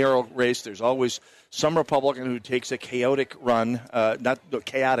every mayoral race, there's always some Republican who takes a chaotic run, not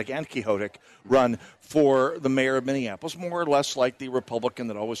chaotic and chaotic run for the mayor of Minneapolis, more or less like the Republican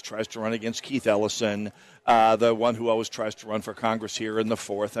that always tries to run against Keith Ellison, the one who always tries to run for Congress here in the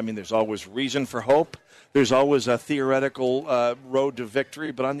 4th. I mean, there's always reason for hope. There's always a theoretical road to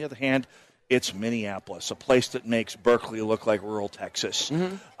victory. But on the other hand, it's Minneapolis, a place that makes Berkeley look like rural Texas.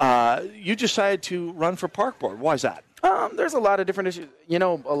 Mm-hmm. You decided to run for park board. Why is that? There's a lot of different issues. You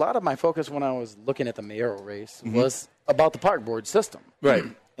know, a lot of my focus when I was looking at the mayoral race was about the park board system. Right.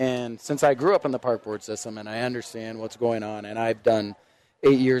 And since I grew up in the park board system and I understand what's going on, and I've done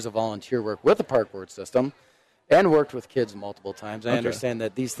 8 years of volunteer work with the park board system and worked with kids multiple times, I understand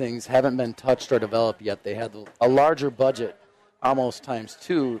that these things haven't been touched or developed yet. They had a larger budget, almost times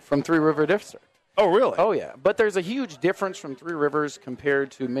 2, from Three River District. Oh, really? Oh, yeah. But there's a huge difference from Three Rivers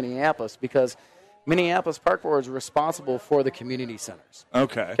compared to Minneapolis because Minneapolis Park Board is responsible for the community centers.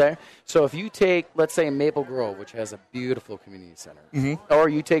 Okay. So if you take, let's say, Maple Grove, which has a beautiful community center, or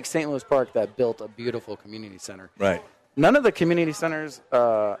you take St. Louis Park that built a beautiful community center. Right. None of the community centers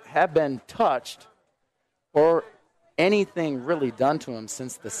have been touched or anything really done to them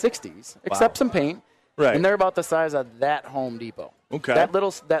since the 60s, except some paint. Right. And they're about the size of that Home Depot. Okay. That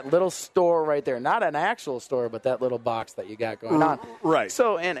little store right there. Not an actual store, but that little box that you got going on. Right.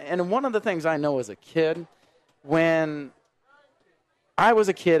 So, and one of the things I know as a kid, when I was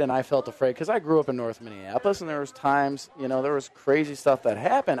a kid and I felt afraid, because I grew up in North Minneapolis, and there was times, there was crazy stuff that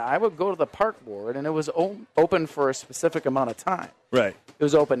happened. I would go to the park board, and it was open for a specific amount of time. Right. It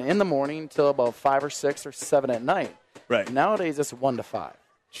was open in the morning till about 5 or 6 or 7 at night. Right. Nowadays, it's 1 to 5.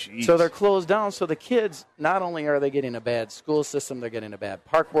 Jeez. So they're closed down. So the kids, not only are they getting a bad school system, they're getting a bad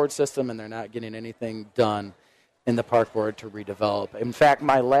park board system, and they're not getting anything done in the park board to redevelop. In fact,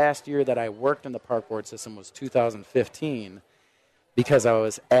 my last year that I worked in the park board system was 2015 because I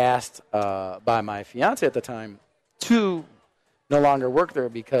was asked by my fiance at the time to no longer work there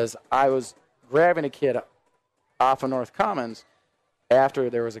because I was grabbing a kid off of North Commons after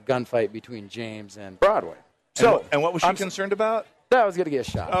there was a gunfight between James and Broadway. So, and what was she concerned about? That I was going to get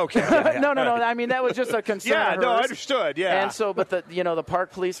shot. Okay. No. I mean, that was just a concern. Yeah, no, I understood. Yeah. And so, but the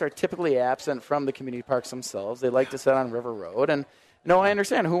park police are typically absent from the community parks themselves. They like to sit on River Road, and I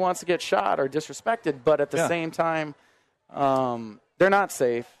understand who wants to get shot or disrespected, but at the same time, they're not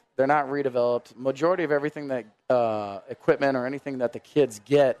safe. They're not redeveloped. Majority of everything that equipment or anything that the kids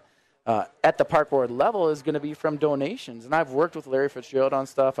get at the park board level is going to be from donations. And I've worked with Larry Fitzgerald on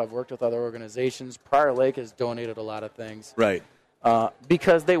stuff. I've worked with other organizations. Prior Lake has donated a lot of things. Right.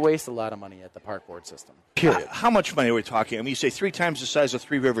 Because they waste a lot of money at the park board system. Period. How much money are we talking? I mean, you say 3 times the size of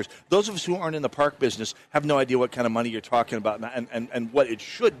Three Rivers. Those of us who aren't in the park business have no idea what kind of money you're talking about and what it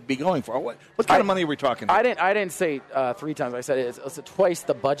should be going for. What kind of money are we talking about? I didn't say 3 times. I said it's twice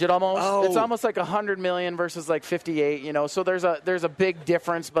the budget almost. Oh. It's almost like $100 million versus like 58. So there's a big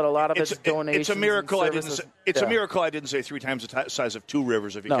difference, but a lot of it's donations. It's a miracle. A miracle I didn't say 3 times the size of Two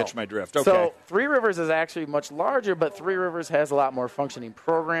Rivers. If you catch my drift. Okay. So Three Rivers is actually much larger, but Three Rivers has a lot more functioning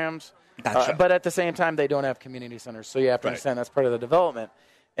programs. Gotcha. But at the same time, they don't have community centers, so you have to understand that's part of the development.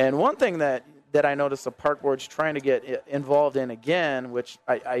 And one thing that I noticed the park board's trying to get involved in again, which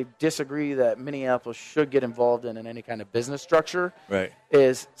I disagree that Minneapolis should get involved in any kind of business structure,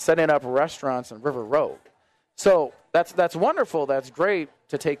 is setting up restaurants on River Road. So that's wonderful. That's great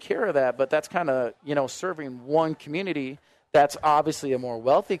to take care of that, but that's kind of serving one community that's obviously a more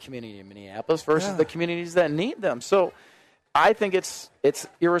wealthy community in Minneapolis versus the communities that need them. So I think it's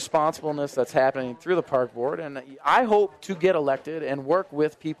irresponsibleness that's happening through the park board, and I hope to get elected and work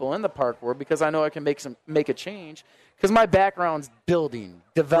with people in the park board because I know I can make a change because my background's building,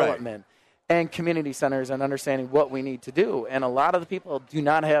 development, and community centers and understanding what we need to do. And a lot of the people do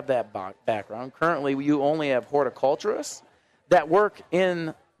not have that background. Currently, you only have horticulturists that work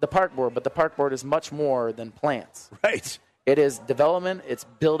in the park board, but the park board is much more than plants. Right. It is development, it's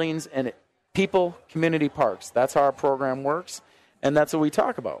buildings, and people, community parks. That's how our program works, and that's what we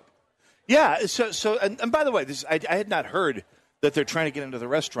talk about. Yeah. And by the way, I had not heard that they're trying to get into the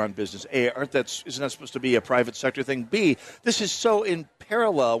restaurant business. A, isn't that supposed to be a private sector thing? B, this is so in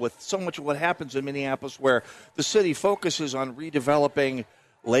parallel with so much of what happens in Minneapolis, where the city focuses on redeveloping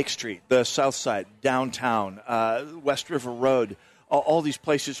Lake Street, the South Side, downtown, West River Road, all these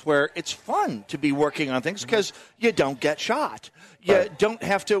places where it's fun to be working on things because you don't get shot. You don't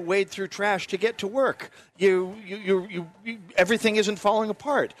have to wade through trash to get to work. Everything isn't falling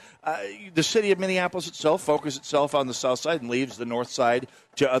apart. The city of Minneapolis itself focuses itself on the South Side and leaves the North Side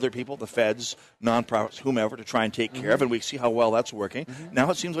to other people, the feds, nonprofits, whomever, to try and take care of, and we see how well that's working. Now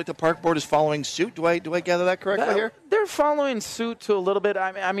it seems like the park board is following suit. Do I gather that correctly here? They're following suit to a little bit.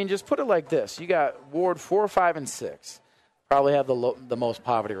 I mean, just put it like this. You got Ward 4, 5, and 6. Probably have the most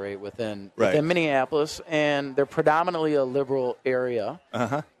poverty rate within Minneapolis, and they're predominantly a liberal area,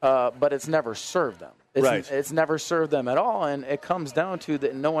 but it's never served them. It's never served them at all, and it comes down to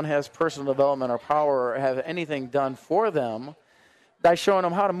that no one has personal development or power or have anything done for them by showing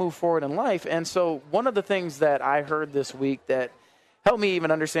them how to move forward in life. And so one of the things that I heard this week that helped me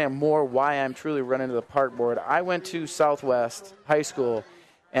even understand more why I'm truly running to the park board, I went to Southwest High School,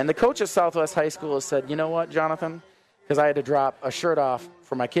 and the coach at Southwest High School said, you know what, Jonathan? Because I had to drop a shirt off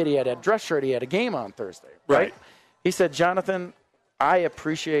for my kid. He had a dress shirt. He had a game on Thursday. Right? He said, Jonathan, I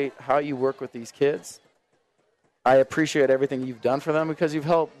appreciate how you work with these kids. I appreciate everything you've done for them because you've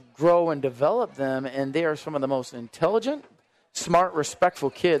helped grow and develop them, and they are some of the most intelligent, smart,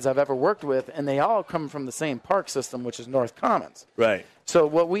 respectful kids I've ever worked with, and they all come from the same park system, which is North Commons. Right. So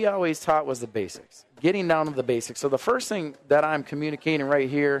what we always taught was the basics, getting down to the basics. So the first thing that I'm communicating right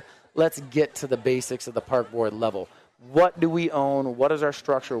here, let's get to the basics of the park board level. What do we own? What is our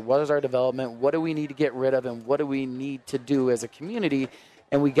structure? What is our development? What do we need to get rid of? And what do we need to do as a community?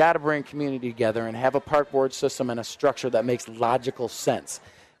 And we got to bring community together and have a park board system and a structure that makes logical sense.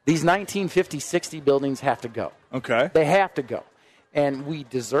 These 1950, 60 buildings have to go. Okay. They have to go. And we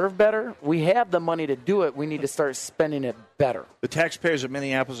deserve better. We have the money to do it. We need to start spending it better. The taxpayers of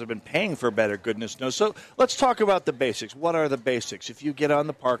Minneapolis have been paying for better, goodness knows. So let's talk about the basics. What are the basics? If you get on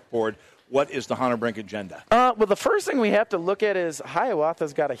the park board, what is the Hunter Brink agenda? Well, the first thing we have to look at is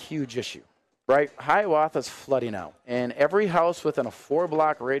Hiawatha's got a huge issue, right? Hiawatha's flooding out. And every house within a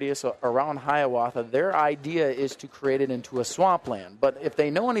 4-block radius around Hiawatha, their idea is to create it into a swampland. But if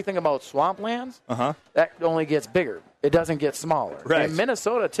they know anything about swamplands, that only gets bigger. It doesn't get smaller. Right. And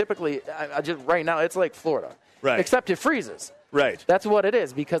Minnesota typically, just right now, it's like Florida. Right. Except it freezes. Right. That's what it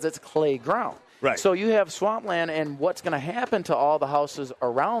is because it's clay ground. Right. So you have swampland, and what's going to happen to all the houses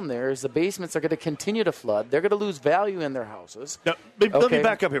around there is the basements are going to continue to flood. They're going to lose value in their houses. Now, let me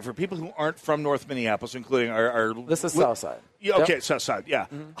back up here. For people who aren't from North Minneapolis, including our this is South Side. Yeah, okay, South Side, yeah.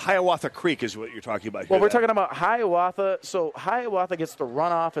 Hiawatha Creek is what you're talking about here. Well, we're talking about Hiawatha. So Hiawatha gets the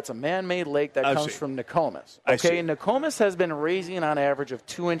runoff. It's a man-made lake that comes from Nokomis. Okay, Nokomis has been raising on average of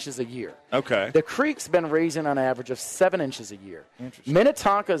 2 inches a year. Okay. The creek's been raising on average of 7 inches a year.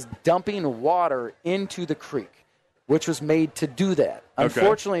 Minnetonka's dumping water into the creek, which was made to do that.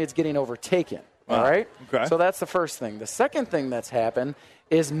 Unfortunately, it's getting overtaken. All right? Okay. So that's the first thing. The second thing that's happened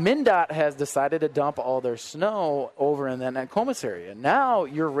is MnDOT has decided to dump all their snow over in that Nokomis area. Now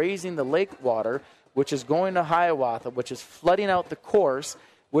you're raising the lake water, which is going to Hiawatha, which is flooding out the course,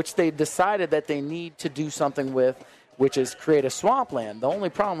 which they decided that they need to do something with, which is create a swampland. The only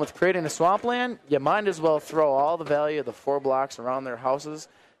problem with creating a swampland, you might as well throw all the value of the 4 blocks around their houses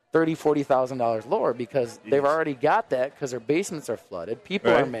 $30,000, $40,000 lower because they've already got that because their basements are flooded.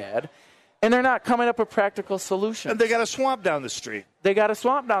 People are mad. And they're not coming up with practical solutions. And they got a swamp down the street.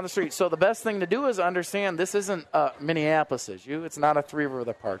 So the best thing to do is understand this isn't a Minneapolis issue. It's not a Three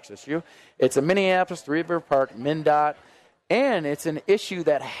River Parks issue. It's a Minneapolis Three River Park, MnDOT, and it's an issue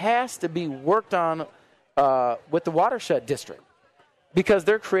that has to be worked on with the watershed district because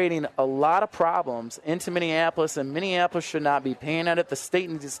they're creating a lot of problems into Minneapolis, and Minneapolis should not be paying at it. The state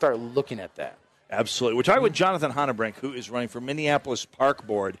needs to start looking at that. Absolutely. We're talking with Jonathan Honnebrink, who is running for Minneapolis Park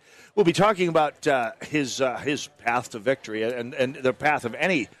Board. We'll be talking about his path to victory and the path of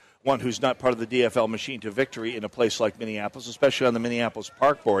anyone who's not part of the DFL machine to victory in a place like Minneapolis, especially on the Minneapolis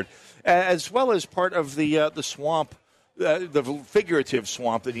Park Board, as well as part of the swamp the figurative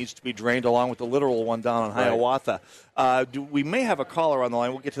swamp that needs to be drained, along with the literal one down on Hiawatha. We may have a caller on the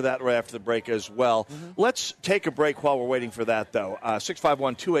line. We'll get to that right after the break as well. Let's take a break while we're waiting for that, though.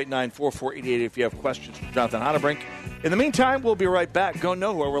 651-289-4488 if you have questions for Jonathan Honabrink. In the meantime, we'll be right back. Go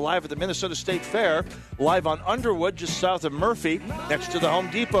nowhere. We're live at the Minnesota State Fair, live on Underwood, just south of Murphy, next to the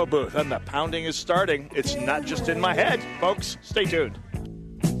Home Depot booth. And the pounding is starting. It's not just in my head, folks. Stay tuned.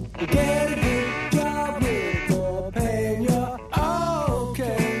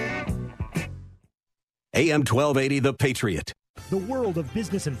 AM 1280, The Patriot. The world of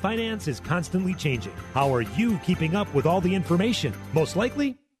business and finance is constantly changing. How are you keeping up with all the information? Most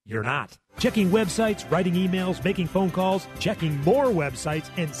likely, you're not. Checking websites, writing emails, making phone calls, checking more websites,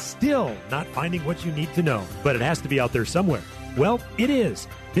 and still not finding what you need to know. But it has to be out there somewhere. Well, it is.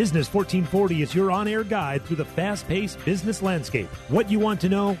 Business 1440 is your on-air guide through the fast-paced business landscape. What you want to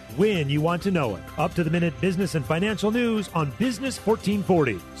know, when you want to know it. Up-to-the-minute business and financial news on Business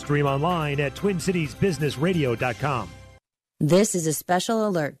 1440. Stream online at TwinCitiesBusinessRadio.com. This is a special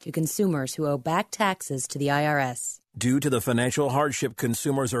alert to consumers who owe back taxes to the IRS. Due to the financial hardship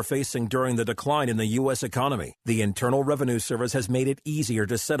consumers are facing during the decline in the U.S. economy, the Internal Revenue Service has made it easier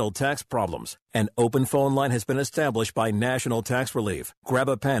to settle tax problems. An open phone line has been established by National Tax Relief. Grab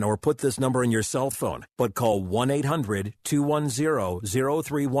a pen or put this number in your cell phone, but call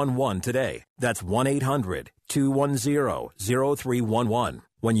 1-800-210-0311 today. That's 1-800-210-0311.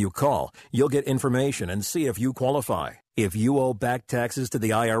 When you call, you'll get information and see if you qualify. If you owe back taxes to the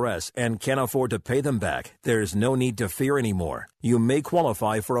IRS and can't afford to pay them back, there's no need to fear anymore. You may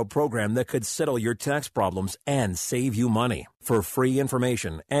qualify for a program that could settle your tax problems and save you money. For free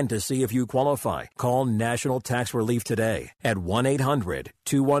information and to see if you qualify, call National Tax Relief today at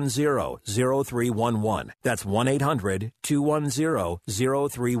 1-800-210-0311. That's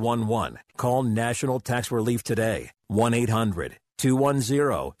 1-800-210-0311. Call National Tax Relief today.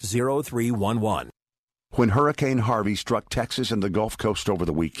 1-800-210-0311. When Hurricane Harvey struck Texas and the Gulf Coast over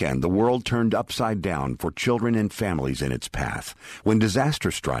the weekend, the world turned upside down for children and families in its path. When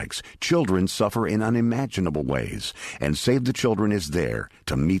disaster strikes, children suffer in unimaginable ways, and Save the Children is there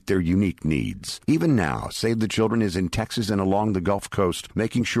to meet their unique needs. Even now, Save the Children is in Texas and along the Gulf Coast,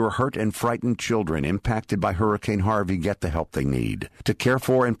 making sure hurt and frightened children impacted by Hurricane Harvey get the help they need. To care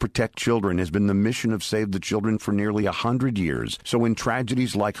for and protect children has been the mission of Save the Children for nearly 100 years, so when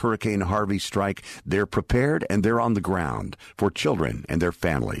tragedies like Hurricane Harvey strike, they're prepared and they're on the ground for children and their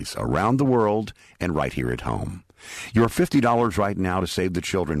families around the world and right here at home. Your $50 right now to Save the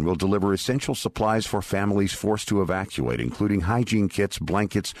Children will deliver essential supplies for families forced to evacuate, including hygiene kits,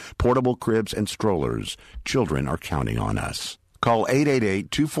 blankets, portable cribs, and strollers. Children are counting on us. Call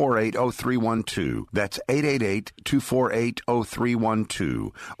 888-248-0312. That's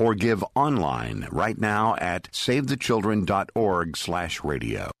 888-248-0312. Or give online right now at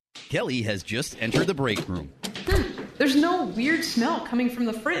savethechildren.org/radio. Kelly has just entered the break room. There's no weird smell coming from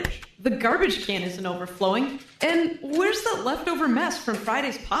the fridge. The garbage can isn't overflowing. And where's that leftover mess from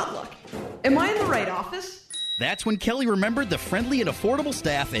Friday's potluck? Am I in the right office? That's when Kelly remembered the friendly and affordable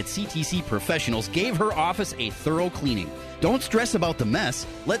staff at CTC Professionals gave her office a thorough cleaning. Don't stress about the mess.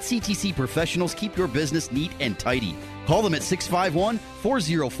 Let CTC Professionals keep your business neat and tidy. Call them at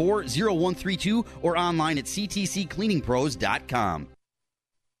 651-404-0132 or online at ctccleaningpros.com.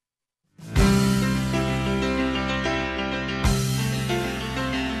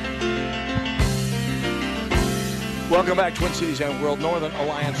 Welcome back, Twin Cities and World Northern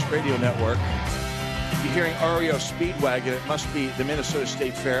Alliance Radio Network. You're hearing REO Speedwagon. It must be the Minnesota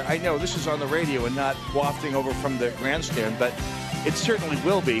State Fair. I know this is on the radio and not wafting over from the grandstand, but it certainly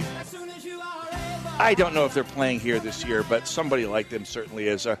will be. I don't know if they're playing here this year, but somebody like them certainly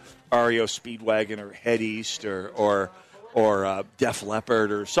is. REO Speedwagon or Head East or Def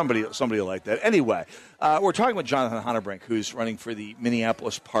Leppard or somebody like that. Anyway, we're talking with Jonathan Honabrink, who's running for the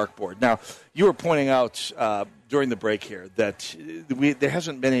Minneapolis Park Board. Now, you were pointing out during the break here that there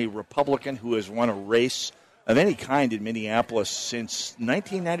hasn't been a Republican who has won a race of any kind in Minneapolis since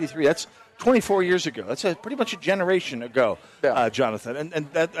 1993. That's 24 years ago. That's pretty much a generation ago, Jonathan.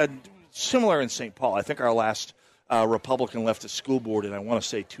 And similar in St. Paul. I think our last Republican left the school board in, I want to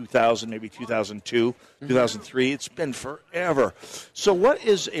say, 2000, maybe 2002, 2003. It's been forever. So what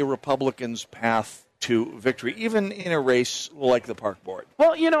is a Republican's path to victory, even in a race like the Park Board?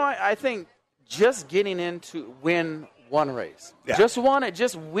 Well, I think just getting in to win one race. Yeah. Just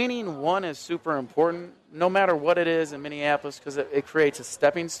winning one is super important, no matter what it is in Minneapolis, because it creates a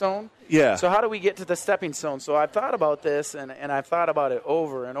stepping stone. Yeah. So how do we get to the stepping stone? So I've thought about this, and I've thought about it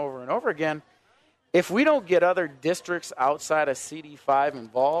over and over and over again. If we don't get other districts outside of CD5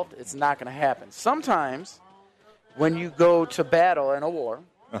 involved, it's not going to happen. Sometimes when you go to battle in a war,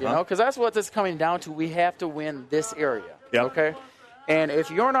 you Uh-huh. know, because that's what this is coming down to. We have to win this area, Yep. okay? And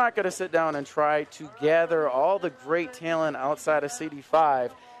if you're not going to sit down and try to gather all the great talent outside of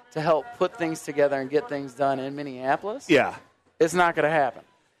CD5 to help put things together and get things done in Minneapolis, Yeah. it's not going to happen.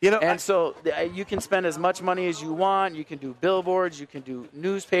 You know, and so you can spend as much money as you want. You can do billboards, you can do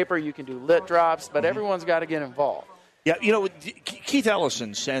newspaper, you can do lit drops, but everyone's got to get involved. Yeah, you know, Keith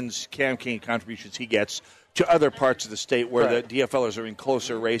Ellison sends campaign contributions he gets to other parts of the state where Right. the DFLers are in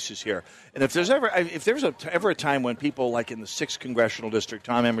closer races here. And if there's ever a time when people like in the 6th Congressional District,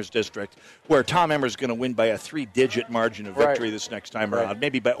 Tom Emmer's district, where Tom Emmer's going to win by a 3-digit margin of victory Right. this next time Right. around,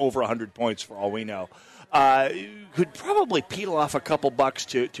 maybe by over 100 points for all we know, could probably peel off a couple bucks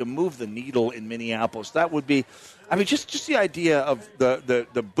to move the needle in Minneapolis. That would be, I mean, just the idea of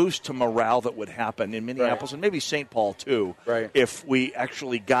the boost to morale that would happen in Minneapolis and maybe St. Paul too, if we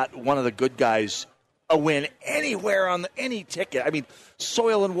actually got one of the good guys a win anywhere on any ticket. I mean,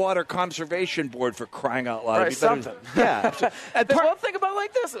 Soil and Water Conservation Board, for crying out loud. Right, something. Yeah. Well, think about it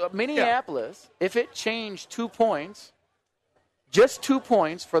like this. Minneapolis, if it changed 2 points, just 2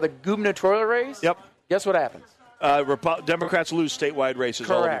 points for the gubernatorial race, guess what happens? Democrats lose statewide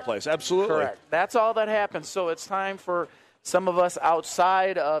races all over the place. Absolutely. Correct. That's all that happens. So it's time for some of us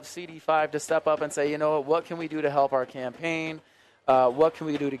outside of CD5 to step up and say, you know what can we do to help our campaign? What can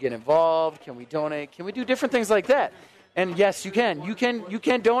we do to get involved? Can we donate? Can we do different things like that? And yes, you can. You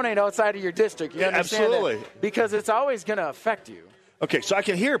can donate outside of your district. You understand absolutely. that? Because it's always going to affect you. Okay, so I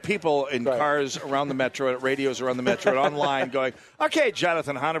can hear people in cars around the metro, at radios around the metro, and online going, okay,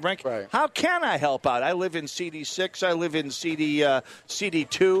 Jonathan Honnebrink, how can I help out? I live in CD6. I live in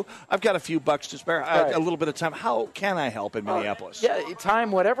CD2. I've got a few bucks to spare, a little bit of time. How can I help in Minneapolis? Yeah,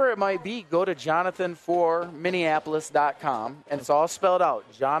 time, whatever it might be, go to jonathanforminneapolis.com, and it's all spelled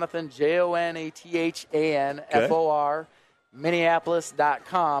out. Jonathan, JONATHANFOR,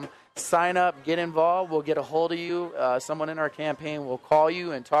 Minneapolis.com. Sign up, get involved. We'll get a hold of you. Someone in our campaign will call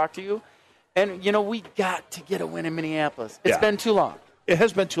you and talk to you. And, you know, we got to get a win in Minneapolis. It's been too long. It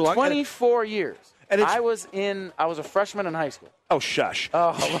has been too long. 24 years. And I was a freshman in high school. Oh, shush.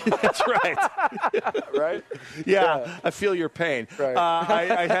 Oh, that's right. Right? Yeah, I feel your pain. Right.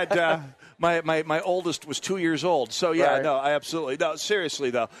 I had my oldest was 2 years old. So, yeah, Right. no, I absolutely. No, seriously,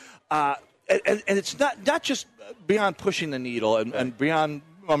 though. And it's not just beyond pushing the needle and beyond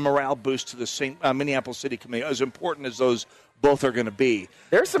a morale boost to the Minneapolis City Committee, as important as those both are going to be.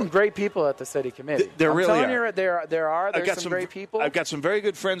 There's some great people at the city committee. There I'm really telling are. You, there's some great people. I've got some very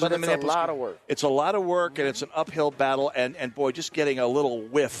good friends but in the Minneapolis. It's a lot of work. It's a lot of work, and it's an uphill battle. And boy, just getting a little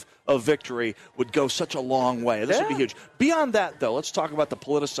whiff of victory would go such a long way. This would be huge. Beyond that, though, let's talk about the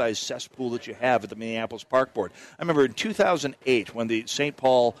politicized cesspool that you have at the Minneapolis Park Board. I remember in 2008 when the St.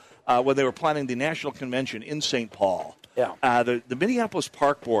 Paul, when they were planning the national convention in St. Paul. Yeah. The Minneapolis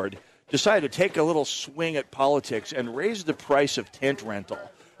Park Board decided to take a little swing at politics and raise the price of tent rental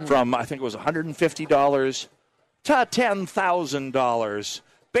from, I think it was $150 to $10,000.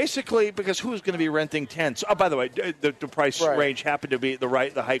 Basically, because who's going to be renting tents? Oh, by the way, the price range happened to be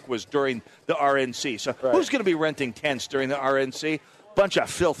the hike was during the RNC. So who's going to be renting tents during the RNC? Bunch of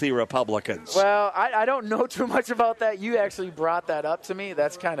filthy Republicans. Well, I don't know too much about that. You actually brought that up to me.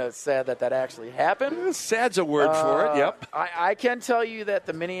 That's kind of sad that actually happened. Sad's a word for it, yep. I can tell you that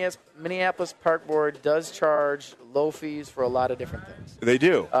the Minneapolis Park Board does charge low fees for a lot of different things. They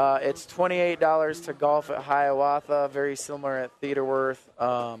do. It's $28 to golf at Hiawatha, very similar at Theaterworth.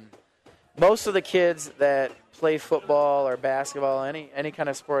 Most of the kids that play football or basketball, any kind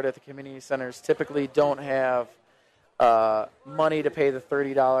of sport at the community centers typically don't have money to pay the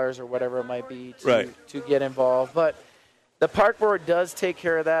 $30 or whatever it might be to get involved. But the park board does take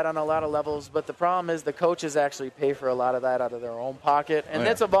care of that on a lot of levels. But the problem is the coaches actually pay for a lot of that out of their own pocket. And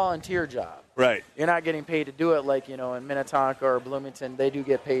that's a volunteer job. Right. You're not getting paid to do it like, in Minnetonka or Bloomington. They do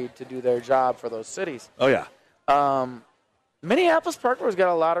get paid to do their job for those cities. Oh, yeah. Minneapolis Park Board's got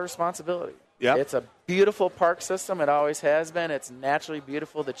a lot of responsibility. Yep. It's a beautiful park system. It always has been. It's naturally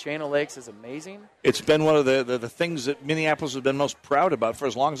beautiful. The chain of lakes is amazing. It's been one of the things that Minneapolis has been most proud about for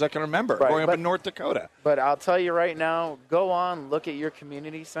as long as I can remember, growing up in North Dakota. But I'll tell you right now, go on, look at your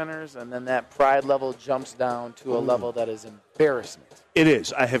community centers, and then that pride level jumps down to a level that is embarrassment. It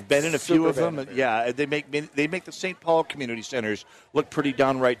is. I have been in a few of them. Super Yeah, they make the St. Paul community centers look pretty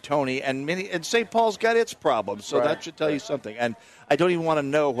downright Tony, and St. Paul's got its problems, so that should tell you something. And I don't even want to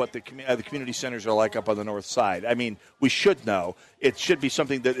know what the community centers are like up on the north side. I mean, we should know. It should be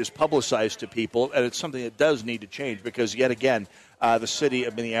something that is publicized to people, and it's something that does need to change because, yet again, the city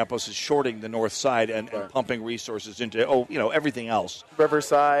of Minneapolis is shorting the north side and pumping resources into everything else.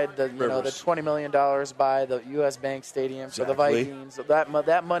 Riverside, the $20 million by the U.S. Bank Stadium for the Vikings. So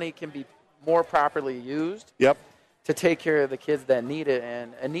that money can be more properly used. Yep. To take care of the kids that need it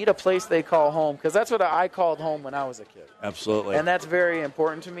and need a place they call home, because that's what I called home when I was a kid. Absolutely. And that's very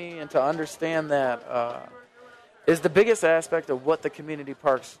important to me, and to understand that is the biggest aspect of what the community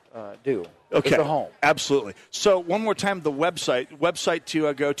parks do. Okay. It's a home. Absolutely. So one more time, the website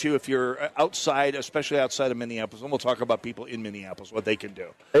to go to if you're outside, especially outside of Minneapolis, and we'll talk about people in Minneapolis, what they can do.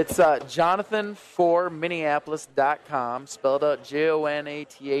 It's JonathanForMinneapolis.com, spelled out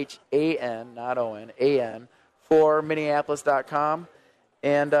JONATHAN, not ON, AN. For Minneapolis.com,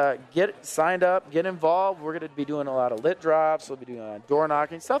 and get signed up, get involved. We're going to be doing a lot of lit drops. We'll be doing door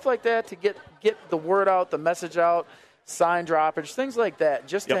knocking, stuff like that to get the word out, the message out, sign droppage, things like that,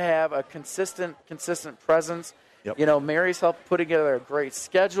 just to have a consistent presence. Yep. Mary's helped put together a great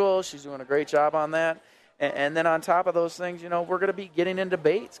schedule. She's doing a great job on that. And then on top of those things, we're going to be getting in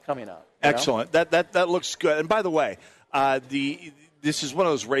debates coming up. Excellent. That looks good. And by the way, this is one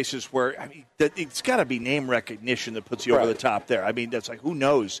of those races where it's got to be name recognition that puts you over the top there. I mean, that's like, who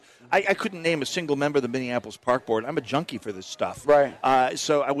knows? I couldn't name a single member of the Minneapolis Park Board. I'm a junkie for this stuff. Right.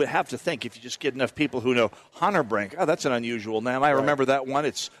 So I would have to think if you just get enough people who know Honnerbrink, that's an unusual name. I remember that one.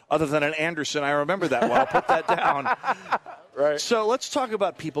 It's other than an Anderson, I remember that one. I'll put that down. Right. So let's talk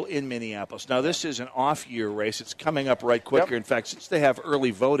about people in Minneapolis. Now, this is an off-year race. It's coming up right quicker. In fact, since they have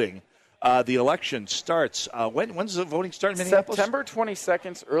early voting, the election starts. When does the voting start in Minneapolis? September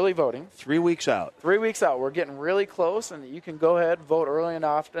 22nd, early voting. 3 weeks out. 3 weeks out. We're getting really close, and you can go ahead, vote early and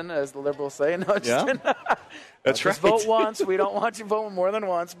often, as the liberals say. No, That's right. Just vote once. We don't want you voting more than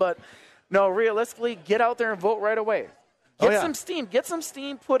once. But, no, realistically, get out there and vote right away. Get some steam. Get some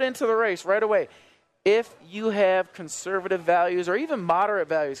steam put into the race right away. If you have conservative values or even moderate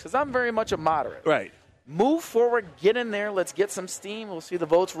values, because I'm very much a moderate. Right. Move forward, get in there, let's get some steam. We'll see the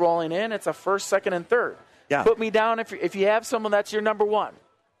votes rolling in. It's a first, second, and third. Yeah. Put me down if you have someone that's your number one.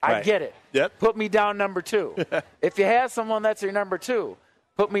 I get it. Yep. Put me down number two. If you have someone that's your number two,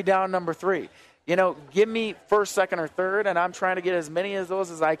 put me down number three. Give me first, second, or third, and I'm trying to get as many of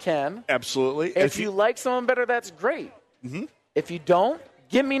those as I can. Absolutely. If you like someone better, that's great. Mm-hmm. If you don't,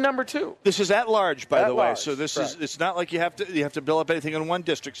 give me number two. This is at large, by the way. Large, So this correct. is, it's not like you have to build up anything in one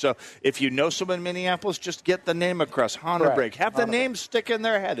district. So if you know someone in Minneapolis, just get the name across. Honnerbrink. Have the name stick in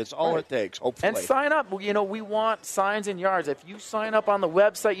their head. It's all it takes, hopefully. And sign up. We want signs in yards. If you sign up on the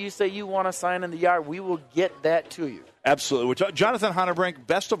website, you say you want to sign in the yard, we will get that to you. Absolutely. Jonathan Honnerbrink,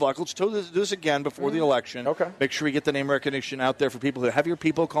 best of luck. Let's do this again before the election. Okay. Make sure we get the name recognition out there for people who have your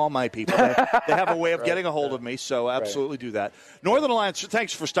people call my people. They have a way of getting a hold of me, so absolutely do that. Northern Alliance,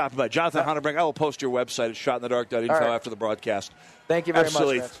 thanks for stopping by. Jonathan Honnerbrink, I will post your website at shotinthedark.info after the broadcast. Thank you very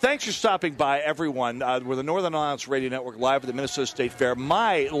Absolutely. much. Thanks for stopping by, everyone. We're the Northern Alliance Radio Network live at the Minnesota State Fair.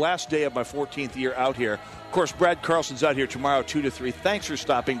 My last day of my 14th year out here. Of course, Brad Carlson's out here tomorrow, 2 to 3. Thanks for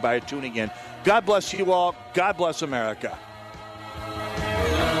stopping by and tuning in. God bless you all. God bless America.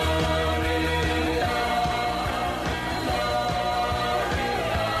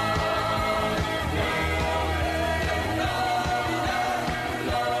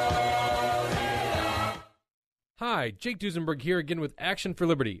 Hi, Jake Duesenberg here again with Action for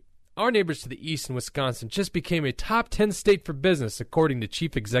Liberty. Our neighbors to the east in Wisconsin just became a top 10 state for business according to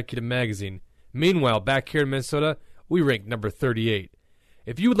Chief Executive Magazine. Meanwhile, back here in Minnesota, we rank number 38.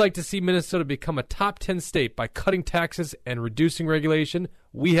 If you would like to see Minnesota become a top 10 state by cutting taxes and reducing regulation,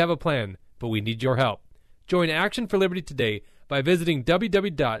 we have a plan, but we need your help. Join Action for Liberty today by visiting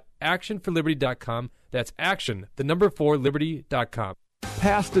www.actionforliberty.com. That's action, 4liberty.com.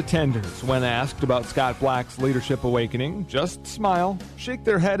 Past attenders, when asked about Scott Black's Leadership Awakening, just smile, shake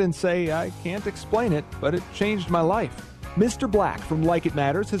their head and say, I can't explain it, but it changed my life. Mr. Black from Like It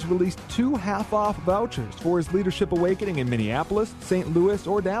Matters has released 2 half-off vouchers for his Leadership Awakening in Minneapolis, St. Louis,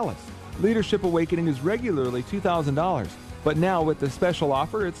 or Dallas. Leadership Awakening is regularly $2,000, but now with the special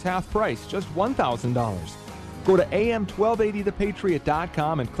offer, it's half price, just $1,000. Go to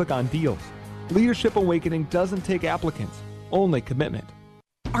am1280thepatriot.com and click on deals. Leadership Awakening doesn't take applicants, only commitment.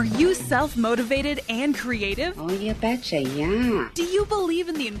 Are you self-motivated and creative? Oh, you betcha, yeah. Do you believe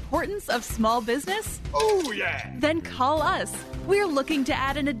in the importance of small business? Oh, yeah. Then call us. We're looking to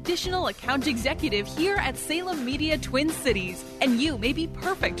add an additional account executive here at Salem Media Twin Cities, and you may be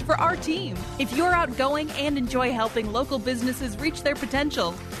perfect for our team. If you're outgoing and enjoy helping local businesses reach their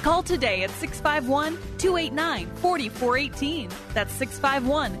potential, call today at 651-289-4418. That's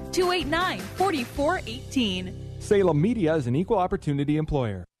 651-289-4418. Salem Media is an equal opportunity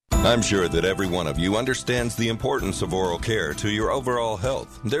employer. I'm sure that every one of you understands the importance of oral care to your overall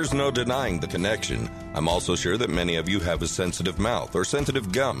health. There's no denying the connection. I'm also sure that many of you have a sensitive mouth or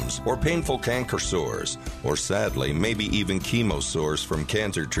sensitive gums or painful canker sores or sadly maybe even chemo sores from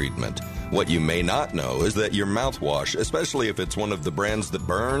cancer treatment. What you may not know is that your mouthwash, especially if it's one of the brands that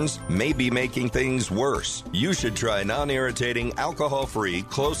burns, may be making things worse. You should try non-irritating alcohol-free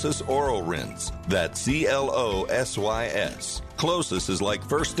Closys Oral Rinse. That's CLOSYS. Closys is like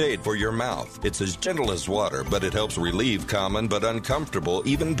first aid for your mouth. It's as gentle as water, but it helps relieve common but uncomfortable,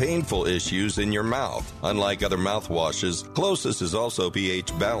 even painful issues in your mouth. Unlike other mouthwashes, Closys is also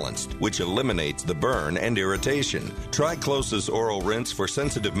pH balanced, which eliminates the burn and irritation. Try Closys Oral Rinse for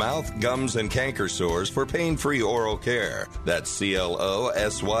sensitive mouth, gums, and canker sores for pain-free oral care. That's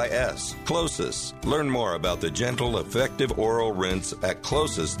CLOSYS. Closys. Learn more about the gentle, effective oral rinse at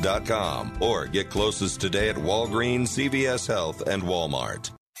Closys.com or get Closys today at Walgreens, CVS Health, and Walmart.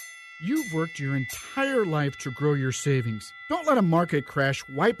 You've worked your entire life to grow your savings. Don't let a market crash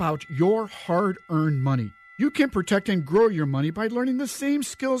wipe out your hard-earned money. You can protect and grow your money by learning the same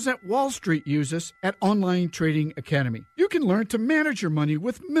skills that Wall Street uses at Online Trading Academy. You can learn to manage your money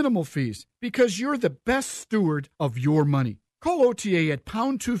with minimal fees because you're the best steward of your money. Call OTA at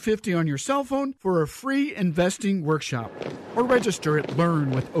pound 250 on your cell phone for a free investing workshop or register at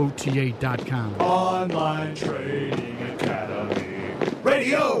learnwithota.com. Online Trading Academy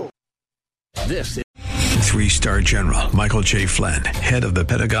Radio. This is 3-star General Michael J. Flynn, head of the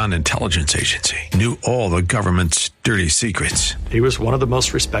Pentagon Intelligence Agency, knew all the government's dirty secrets. He was one of the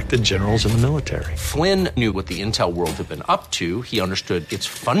most respected generals in the military. Flynn knew what the intel world had been up to. He understood its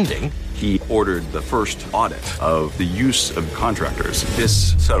funding. He ordered the first audit of the use of contractors.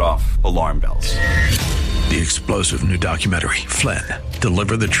 This set off alarm bells. The explosive new documentary, Flynn,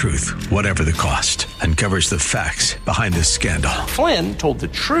 Deliver the Truth, Whatever the Cost, uncovers the facts behind this scandal. Flynn told the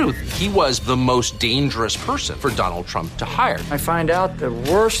truth. He was the most dangerous person for Donald Trump to hire. I find out the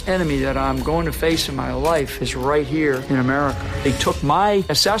worst enemy that I'm going to face in my life is right here in America. They took my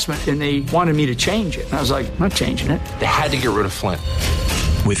assessment and they wanted me to change it. And I was like, I'm not changing it. They had to get rid of Flynn.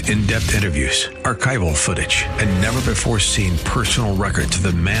 With in-depth interviews, archival footage, and never-before-seen personal records of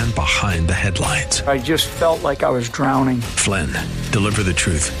the man behind the headlines. I just felt like I was drowning. Flynn, Deliver the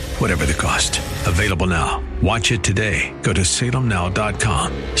Truth, Whatever the Cost. Available now. Watch it today. Go to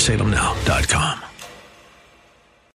salemnow.com. salemnow.com.